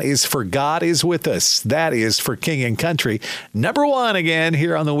 Countdown is For God Is With Us. That is for King and Country. Number 1 again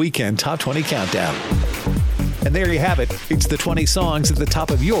here on the Weekend Top 20 Countdown. And there you have it. It's the 20 songs at the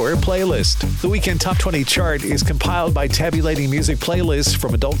top of your playlist. The Weekend Top 20 chart is compiled by tabulating music playlists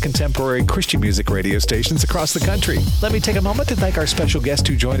from adult contemporary Christian music radio stations across the country. Let me take a moment to thank our special guests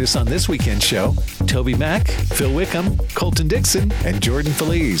who joined us on this weekend show: Toby Mack, Phil Wickham, Colton Dixon, and Jordan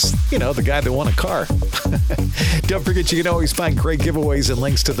Feliz. You know, the guy that won a car. Don't forget, you can always find great giveaways and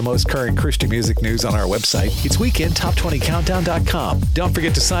links to the most current Christian music news on our website. It's weekendtop20countdown.com. Don't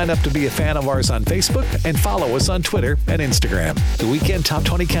forget to sign up to be a fan of ours on Facebook and follow us on Twitter and Instagram. The Weekend Top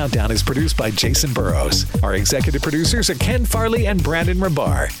 20 Countdown is produced by Jason Burrows. Our executive producers are Ken Farley and Brandon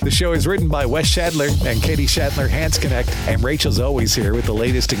Rabar. The show is written by Wes Shadler and Katie Shadler Hands-Connect, and Rachel's always here with the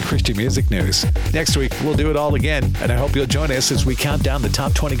latest in Christian music news. Next week, we'll do it all again, and I hope you'll join us as we count down the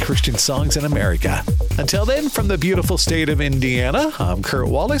top 20 Christian songs in America. Until then, from the beautiful state of Indiana, I'm Kurt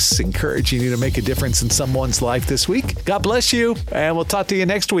Wallace, encouraging you to make a difference in someone's life this week. God bless you, and we'll talk to you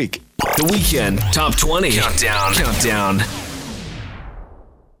next week. The Weekend Top 20 Countdown.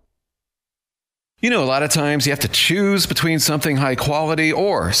 You know, a lot of times you have to choose between something high quality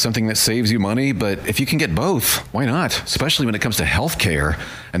or something that saves you money, but if you can get both, why not? Especially when it comes to healthcare,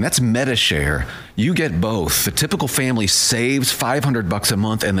 and that's MediShare. You get both. The typical family saves $500 a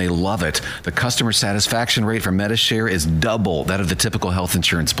month, and they love it. The customer satisfaction rate for MediShare is double that of the typical health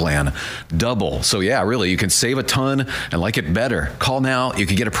insurance plan. Double. So yeah, really, you can save a ton and like it better. Call now. You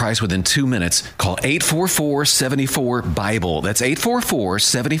can get a price within 2 minutes. Call 844-74-BIBLE. That's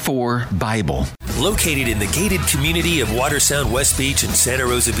 844-74-BIBLE. Located in the gated community of Watersound West Beach in Santa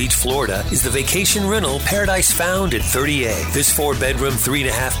Rosa Beach, Florida, is the vacation rental Paradise Found at 30A. This 4-bedroom,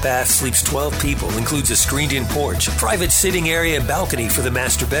 3.5-bath, sleeps 12 people, includes a screened-in porch, a private sitting area and balcony for the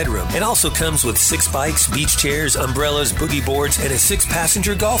master bedroom, and also comes with 6 bikes, beach chairs, umbrellas, boogie boards, and a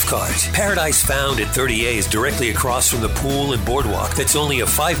 6-passenger golf cart. Paradise Found at 30A is directly across from the pool and boardwalk that's only a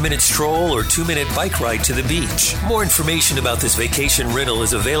 5-minute stroll or 2-minute bike ride to the beach. More information about this vacation rental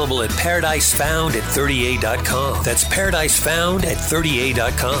is available at ParadiseFound@30A.com. That's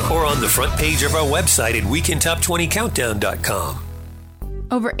ParadiseFound@30A.com, or on the front page of our website at WeekendTop20Countdown.com.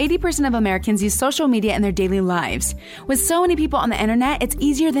 Over 80% of Americans use social media in their daily lives. With so many people on the internet, it's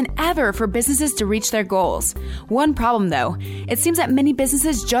easier than ever for businesses to reach their goals. One problem, though, it seems that many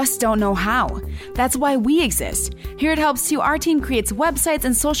businesses just don't know how. That's why we exist. Here at Helps To, our team creates websites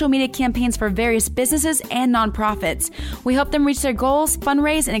and social media campaigns for various businesses and nonprofits. We help them reach their goals,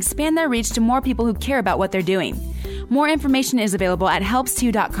 fundraise, and expand their reach to more people who care about what they're doing. More information is available at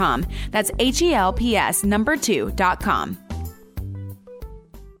helps2.com. That's HELPS2.com.